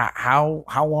like, how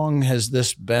long has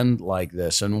this been like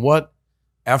this? And what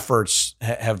efforts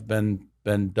have been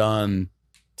done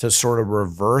to sort of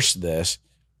reverse this?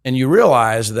 And you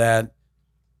realize that,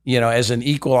 as an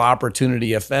equal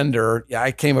opportunity offender,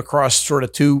 I came across sort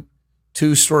of two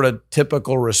sort of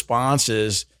typical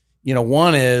responses.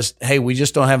 One is, hey, we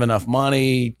just don't have enough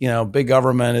money. Big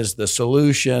government is the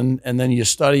solution. And then you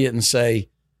study it and say,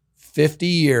 50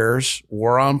 years,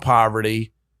 war on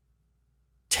poverty,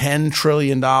 $10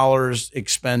 trillion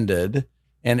expended,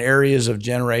 and areas of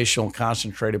generational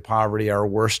concentrated poverty are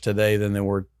worse today than they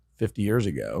were 50 years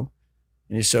ago.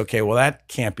 And you say, okay, well, that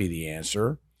can't be the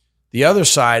answer. The other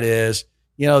side is,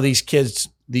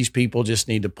 these people just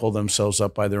need to pull themselves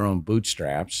up by their own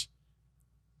bootstraps,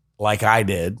 like I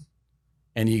did.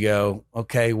 And you go,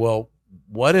 okay, well,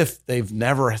 what if they've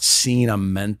never seen a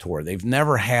mentor? They've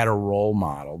never had a role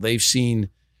model. They've seen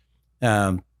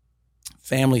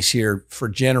families here for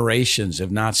generations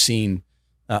have not seen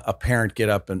a parent get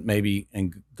up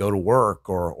and go to work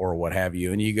or what have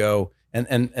you. And you go,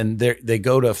 and they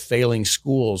go to failing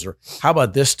schools. Or how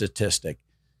about this statistic?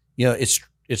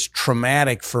 It's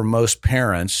traumatic for most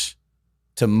parents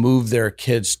to move their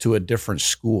kids to a different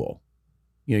school.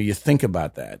 You think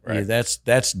about that. Right. That's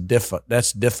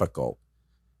difficult.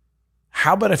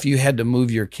 How about if you had to move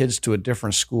your kids to a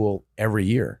different school every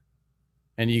year?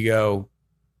 And you go,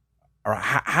 or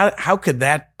how could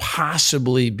that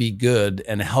possibly be good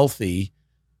and healthy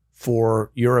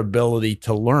for your ability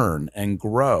to learn and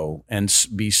grow and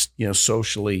be,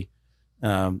 socially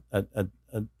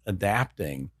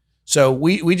adapting? So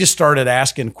we just started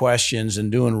asking questions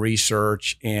and doing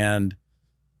research, and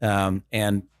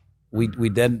we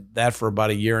did that for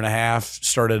about a year and a half.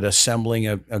 Started assembling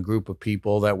a group of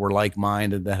people that were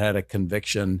like-minded, that had a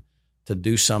conviction to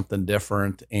do something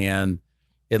different, and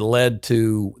it led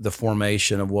to the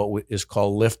formation of what is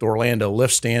called Lift Orlando.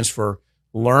 Lift stands for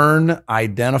Learn,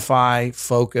 Identify,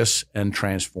 Focus, and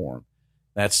Transform.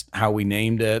 That's how we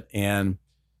named it. And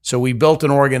so we built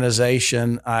an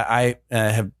organization. I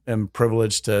am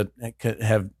privileged to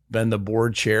have been the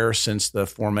board chair since the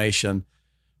formation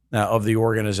of the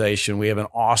organization. We have an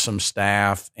awesome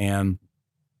staff and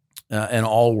an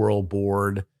all-world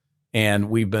board, and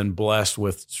we've been blessed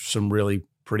with some really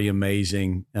pretty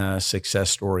amazing success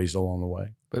stories along the way.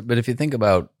 But if you think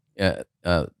about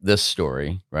this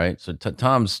story, right? So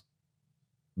Tom's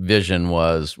vision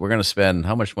was, we're going to spend,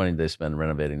 how much money did they spend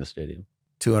renovating the stadium?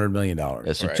 $200 million.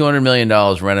 Yeah, so right. $200 million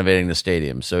renovating the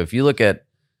stadium. So if you look at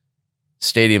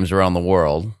stadiums around the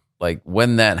world, like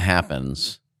when that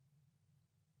happens,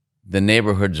 the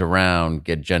neighborhoods around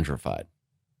get gentrified,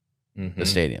 the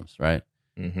stadiums, right?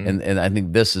 Mm-hmm. And I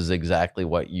think this is exactly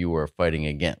what you were fighting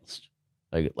against.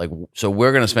 So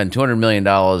we're going to spend $200 million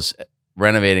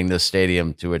renovating this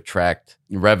stadium to attract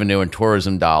revenue and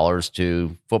tourism dollars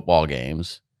to football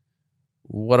games.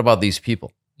 What about these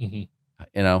people? Mm-hmm.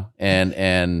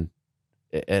 And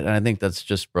I think that's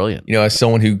just brilliant. As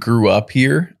someone who grew up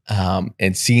here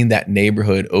and seeing that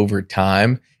neighborhood over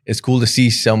time it's cool to see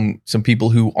some people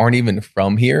who aren't even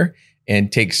from here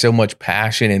and take so much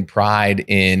passion and pride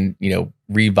in,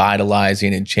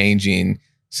 revitalizing and changing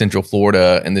Central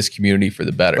Florida and this community for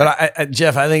the better. But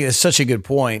Jeff, I think it's such a good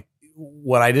point.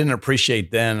 What I didn't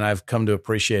appreciate then, and I've come to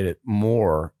appreciate it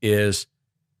more, is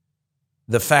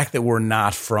the fact that we're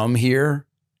not from here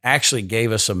actually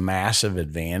gave us a massive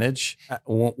advantage.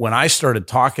 When I started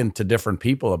talking to different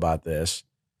people about this,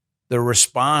 the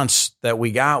response that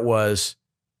we got was,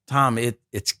 Tom,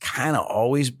 it's kind of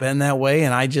always been that way,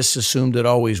 and I just assumed it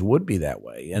always would be that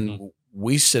way. And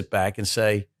we sit back and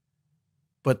say,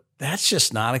 but that's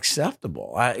just not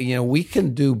acceptable. We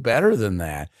can do better than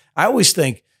that. I always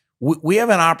think we have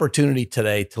an opportunity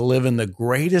today to live in the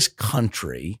greatest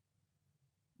country,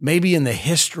 maybe in the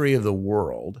history of the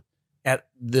world, at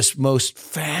this most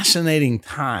fascinating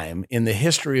time in the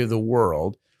history of the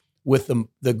world, with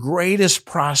the greatest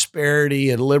prosperity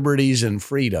and liberties and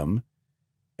freedom,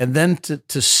 and then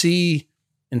to see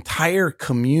entire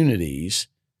communities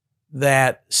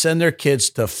that send their kids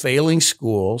to failing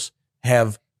schools,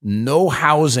 have no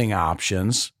housing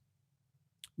options,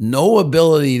 no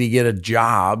ability to get a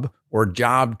job or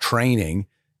job training,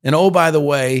 and oh, by the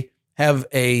way, have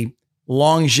a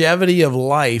longevity of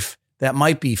life that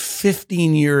might be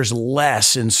 15 years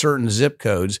less in certain zip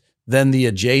codes than the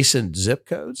adjacent zip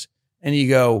codes. And you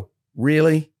go,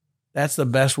 really? That's the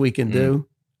best we can do?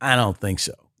 I don't think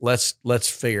so. Let's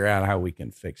figure out how we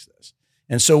can fix this.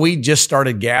 And so we just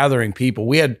started gathering people.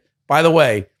 We had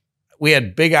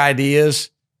big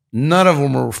ideas. None of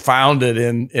them were founded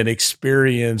in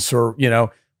experience or,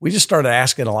 we just started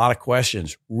asking a lot of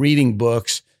questions, reading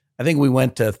books. I think we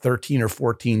went to 13 or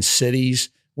 14 cities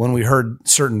when we heard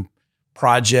certain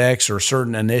projects or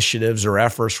certain initiatives or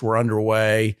efforts were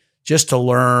underway, just to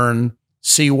learn,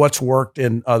 see what's worked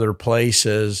in other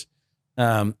places,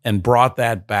 and brought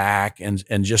that back and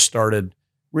just started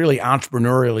really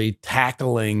entrepreneurially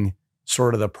tackling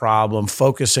sort of the problem,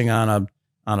 focusing on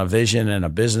a vision and a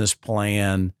business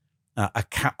plan,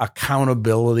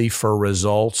 accountability for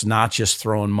results, not just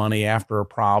throwing money after a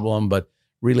problem, but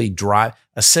really drive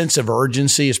a sense of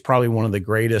urgency is probably one of the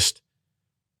greatest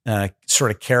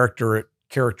sort of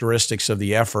characteristics of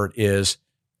the effort is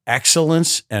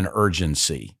excellence and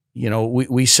urgency.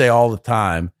 We say all the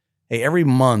time, hey, every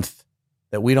month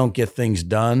that we don't get things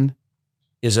done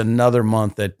is another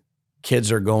month that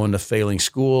kids are going to failing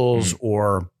schools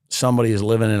or somebody is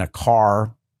living in a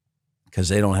car because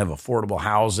they don't have affordable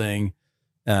housing,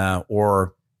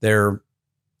 or they're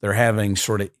having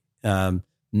sort of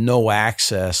no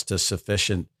access to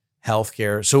sufficient health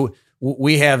care. So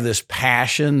we have this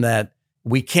passion that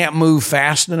we can't move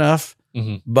fast enough,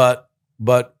 but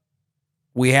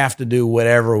we have to do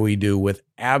whatever we do with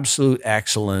absolute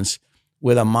excellence,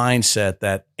 with a mindset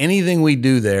that anything we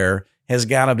do there has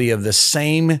got to be of the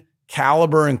same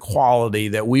caliber and quality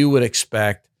that we would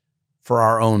expect for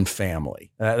our own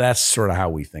family. That's sort of how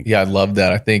we think. Yeah, I love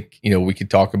that. I think, we could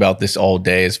talk about this all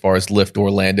day as far as Lift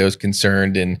Orlando is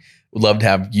concerned, and would love to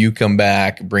have you come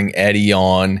back, bring Eddie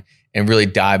on, and really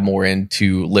dive more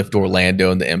into Lift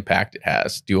Orlando and the impact it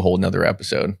has. Do a whole nother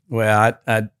episode. Well,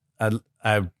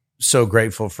 I'm so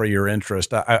grateful for your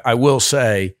interest. I will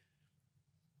say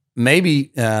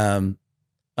maybe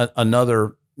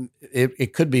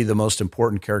it could be the most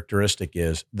important characteristic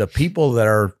is the people that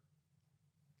are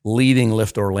leading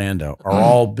Lift Orlando are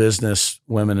all business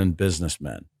women and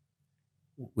businessmen.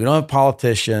 We don't have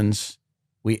politicians.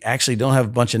 We actually don't have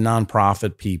a bunch of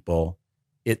nonprofit people.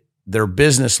 They're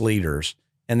business leaders.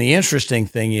 And the interesting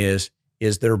thing is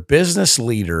they're business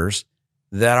leaders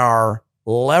that are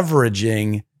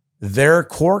leveraging their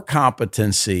core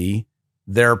competency,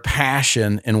 their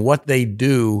passion, and what they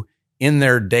do in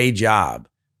their day job,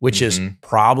 which is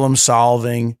problem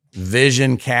solving,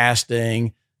 vision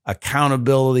casting,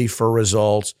 accountability for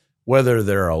results, whether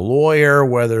they're a lawyer,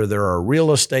 whether they're a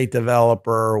real estate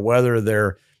developer, whether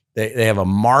they have a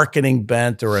marketing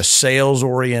bent or a sales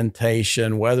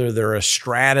orientation, whether they're a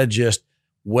strategist,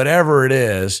 whatever it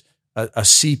is, a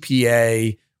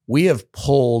CPA. We have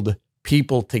pulled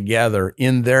people together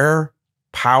in their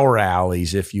power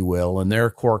alleys, if you will, and their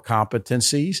core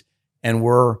competencies, and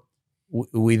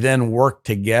we then work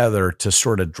together to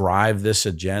sort of drive this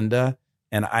agenda,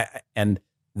 and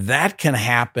that can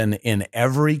happen in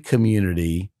every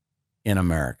community in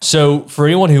America. So for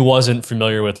anyone who wasn't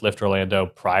familiar with Lift Orlando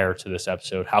prior to this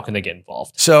episode, how can they get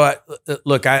involved? So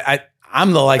look,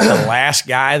 I'm the last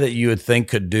guy that you would think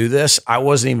could do this. I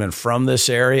wasn't even from this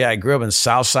area. I grew up in the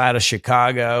south side of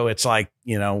Chicago. It's like,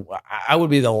 I would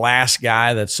be the last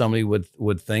guy that somebody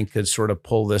would think could sort of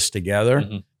pull this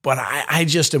together. But I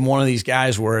just am one of these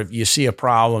guys where if you see a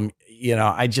problem,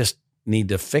 I just need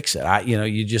to fix it.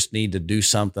 You just need to do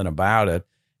something about it.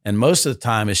 And most of the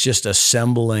time it's just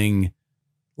assembling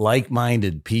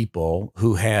like-minded people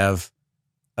who have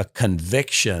a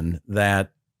conviction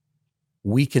that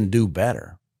we can do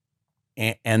better.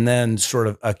 And then sort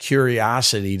of a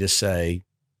curiosity to say,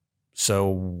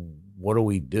 so what do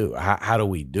we do? How do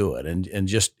we do it? And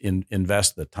just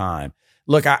invest the time.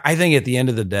 Look, I think at the end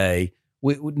of the day,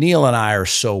 Neil and I are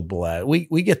so blessed.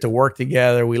 We get to work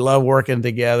together. We love working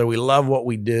together. We love what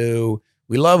we do.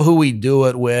 We love who we do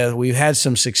it with. We've had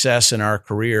some success in our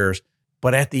careers.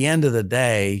 But at the end of the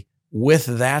day, with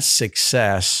that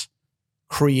success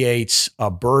creates a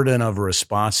burden of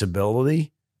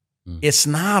responsibility. It's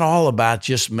not all about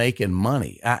just making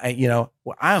money.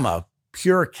 I'm a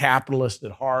pure capitalist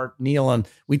at heart. Neil and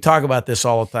we talk about this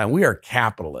all the time. We are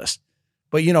capitalists.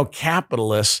 But,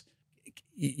 capitalists,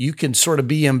 you can sort of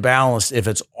be imbalanced if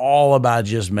it's all about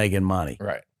just making money.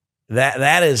 Right.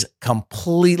 That is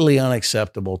completely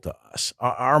unacceptable to us.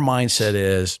 Our mindset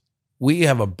is we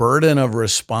have a burden of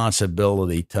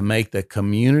responsibility to make the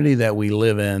community that we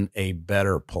live in a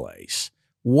better place.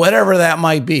 Whatever that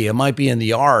might be. It might be in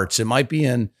the arts. It might be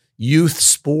in youth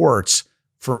sports.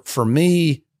 For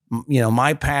me,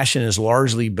 my passion has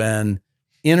largely been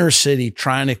inner city,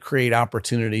 trying to create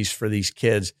opportunities for these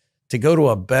kids to go to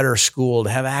a better school,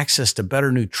 to have access to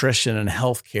better nutrition and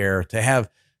healthcare, to have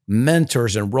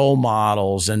mentors and role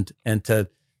models, and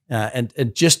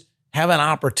just have an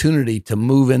opportunity to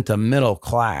move into middle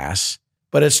class.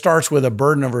 But it starts with a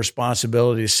burden of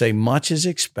responsibility to say much is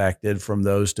expected from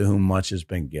those to whom much has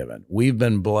been given. We've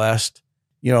been blessed.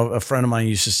 A friend of mine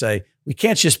used to say, we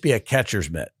can't just be a catcher's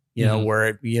mitt,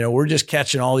 where, we're just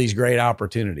catching all these great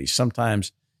opportunities.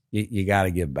 Sometimes you got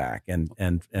to give back. And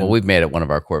well, we've made it one of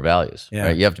our core values. Yeah.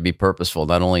 Right? You have to be purposeful,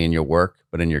 not only in your work,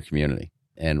 but in your community.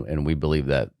 And we believe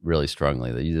that really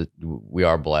strongly, that we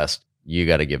are blessed. You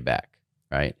got to give back.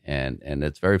 Right. And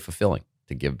it's very fulfilling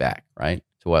to give back. Right.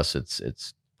 To us,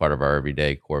 it's part of our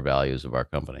everyday core values of our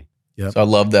company. Yep. So I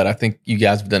love that. I think you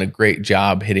guys have done a great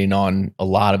job hitting on a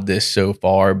lot of this so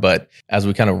far. But as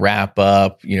we kind of wrap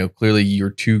up, clearly you're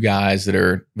two guys that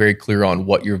are very clear on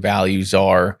what your values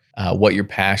are, what you're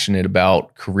passionate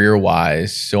about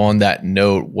career-wise. So on that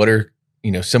note, what are,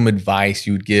 some advice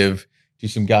you would give to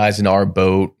some guys in our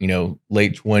boat,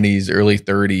 late 20s, early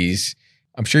 30s?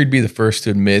 I'm sure you'd be the first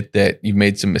to admit that you've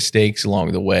made some mistakes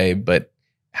along the way, but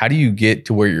how do you get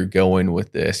to where you're going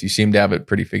with this? You seem to have it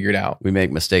pretty figured out. We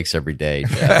make mistakes every day.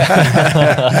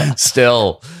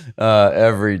 Still,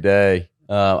 every day.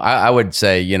 I would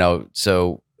say, we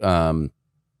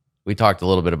talked a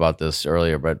little bit about this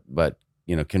earlier, but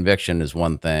conviction is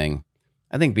one thing.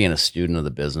 I think being a student of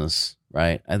the business,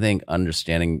 right? I think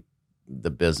understanding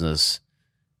the business.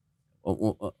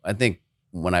 I think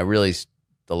when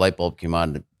the light bulb came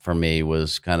on for me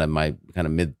was kind of my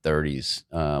mid 30s.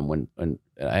 When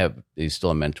he's still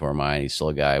a mentor of mine. He's still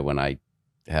a guy when I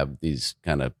have these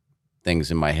kind of things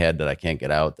in my head that I can't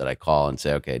get out, that I call and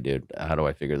say, okay, dude, how do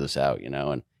I figure this out?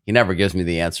 And he never gives me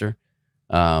the answer.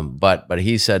 But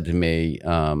he said to me,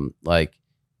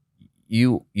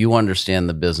 you understand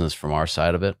the business from our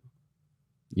side of it.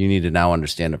 You need to now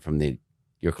understand it from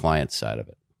your client's side of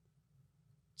it.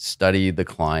 Study the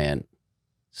client,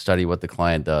 study what the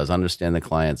client does, understand the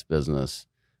client's business.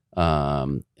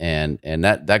 And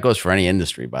that goes for any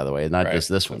industry, by the way, not just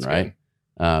this one, right?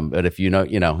 But if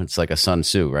it's like a Sun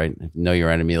Tzu, right? If you know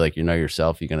your enemy like you know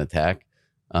yourself, you can attack.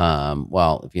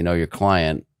 Well, if you know your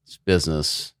client's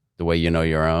business the way you know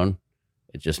your own,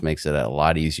 it just makes it a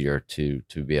lot easier to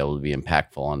be able to be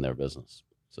impactful on their business.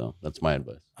 So that's my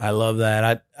advice. I love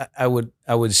that. I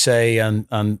would say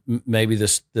on maybe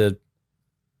the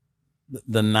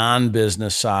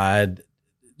non-business side,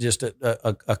 just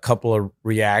a couple of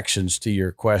reactions to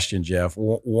your question, Jeff.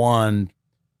 One,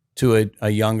 to a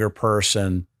younger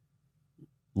person,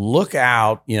 look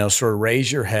out, sort of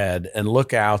raise your head and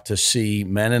look out to see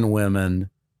men and women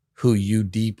who you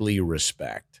deeply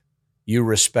respect. You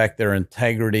respect their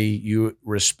integrity. You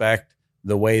respect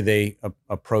the way they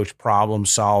approach problem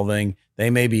solving. They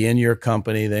may be in your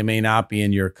company. They may not be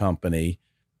in your company.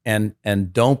 And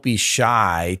don't be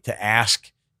shy to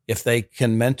ask if they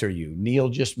can mentor you. Neil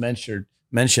just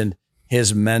mentioned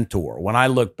his mentor. When I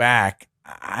look back,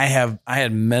 I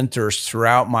had mentors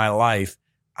throughout my life.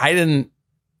 I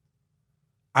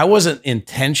wasn't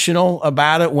intentional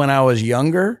about it when I was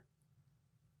younger,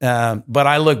 but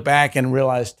I look back and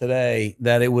realize today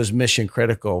that it was mission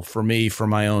critical for me, for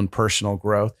my own personal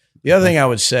growth. The other thing I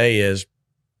would say is,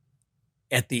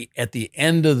 at the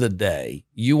end of the day,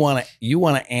 you want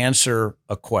to answer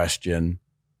a question: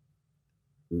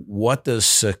 what does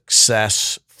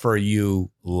success for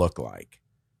you look like?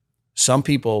 Some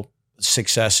people,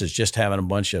 success is just having a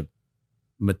bunch of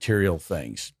material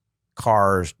things,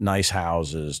 cars, nice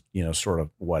houses, sort of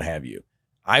what have you.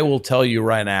 I will tell you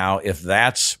right now, if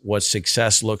that's what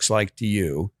success looks like to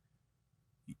you,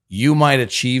 you might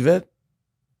achieve it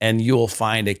and you'll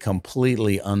find it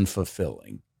completely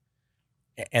unfulfilling.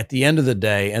 At the end of the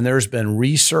day, and there's been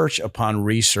research upon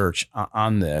research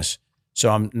on this, so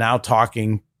I'm now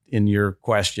talking in your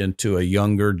question to a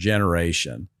younger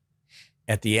generation.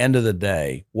 At the end of the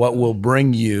day, what will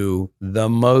bring you the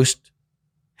most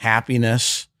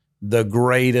happiness, the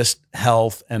greatest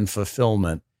health and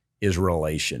fulfillment is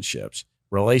relationships.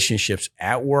 Relationships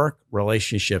at work,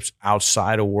 relationships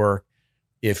outside of work.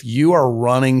 If you are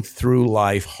running through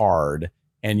life hard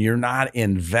and you're not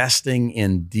investing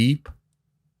in deep,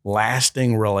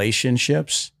 lasting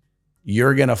relationships,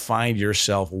 you're going to find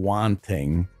yourself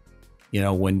wanting,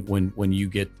 when you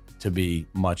get to be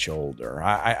much older.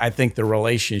 I think the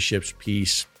relationships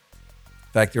piece,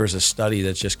 in fact, there was a study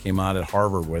that just came out at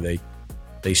Harvard where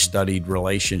they studied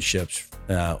relationships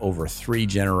over 3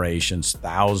 generations,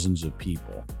 thousands of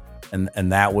people.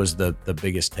 And that was the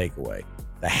biggest takeaway.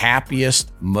 The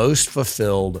happiest, most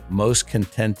fulfilled, most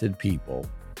contented people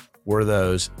were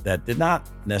those that did not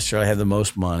necessarily have the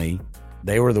most money.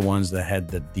 They were the ones that had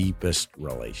the deepest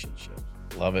relationships.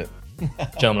 Love it.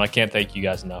 Gentlemen, I can't thank you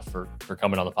guys enough for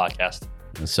coming on the podcast.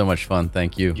 It was so much fun.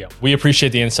 Thank you. Yeah, we appreciate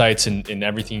the insights and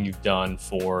everything you've done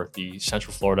for the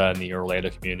Central Florida and the Orlando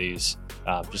communities.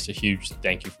 Just a huge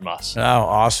thank you from us. Oh,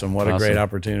 awesome. What a great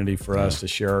opportunity for us to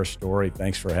share our story.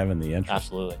 Thanks for having the interest.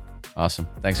 Absolutely. Awesome.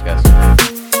 Thanks,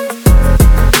 guys.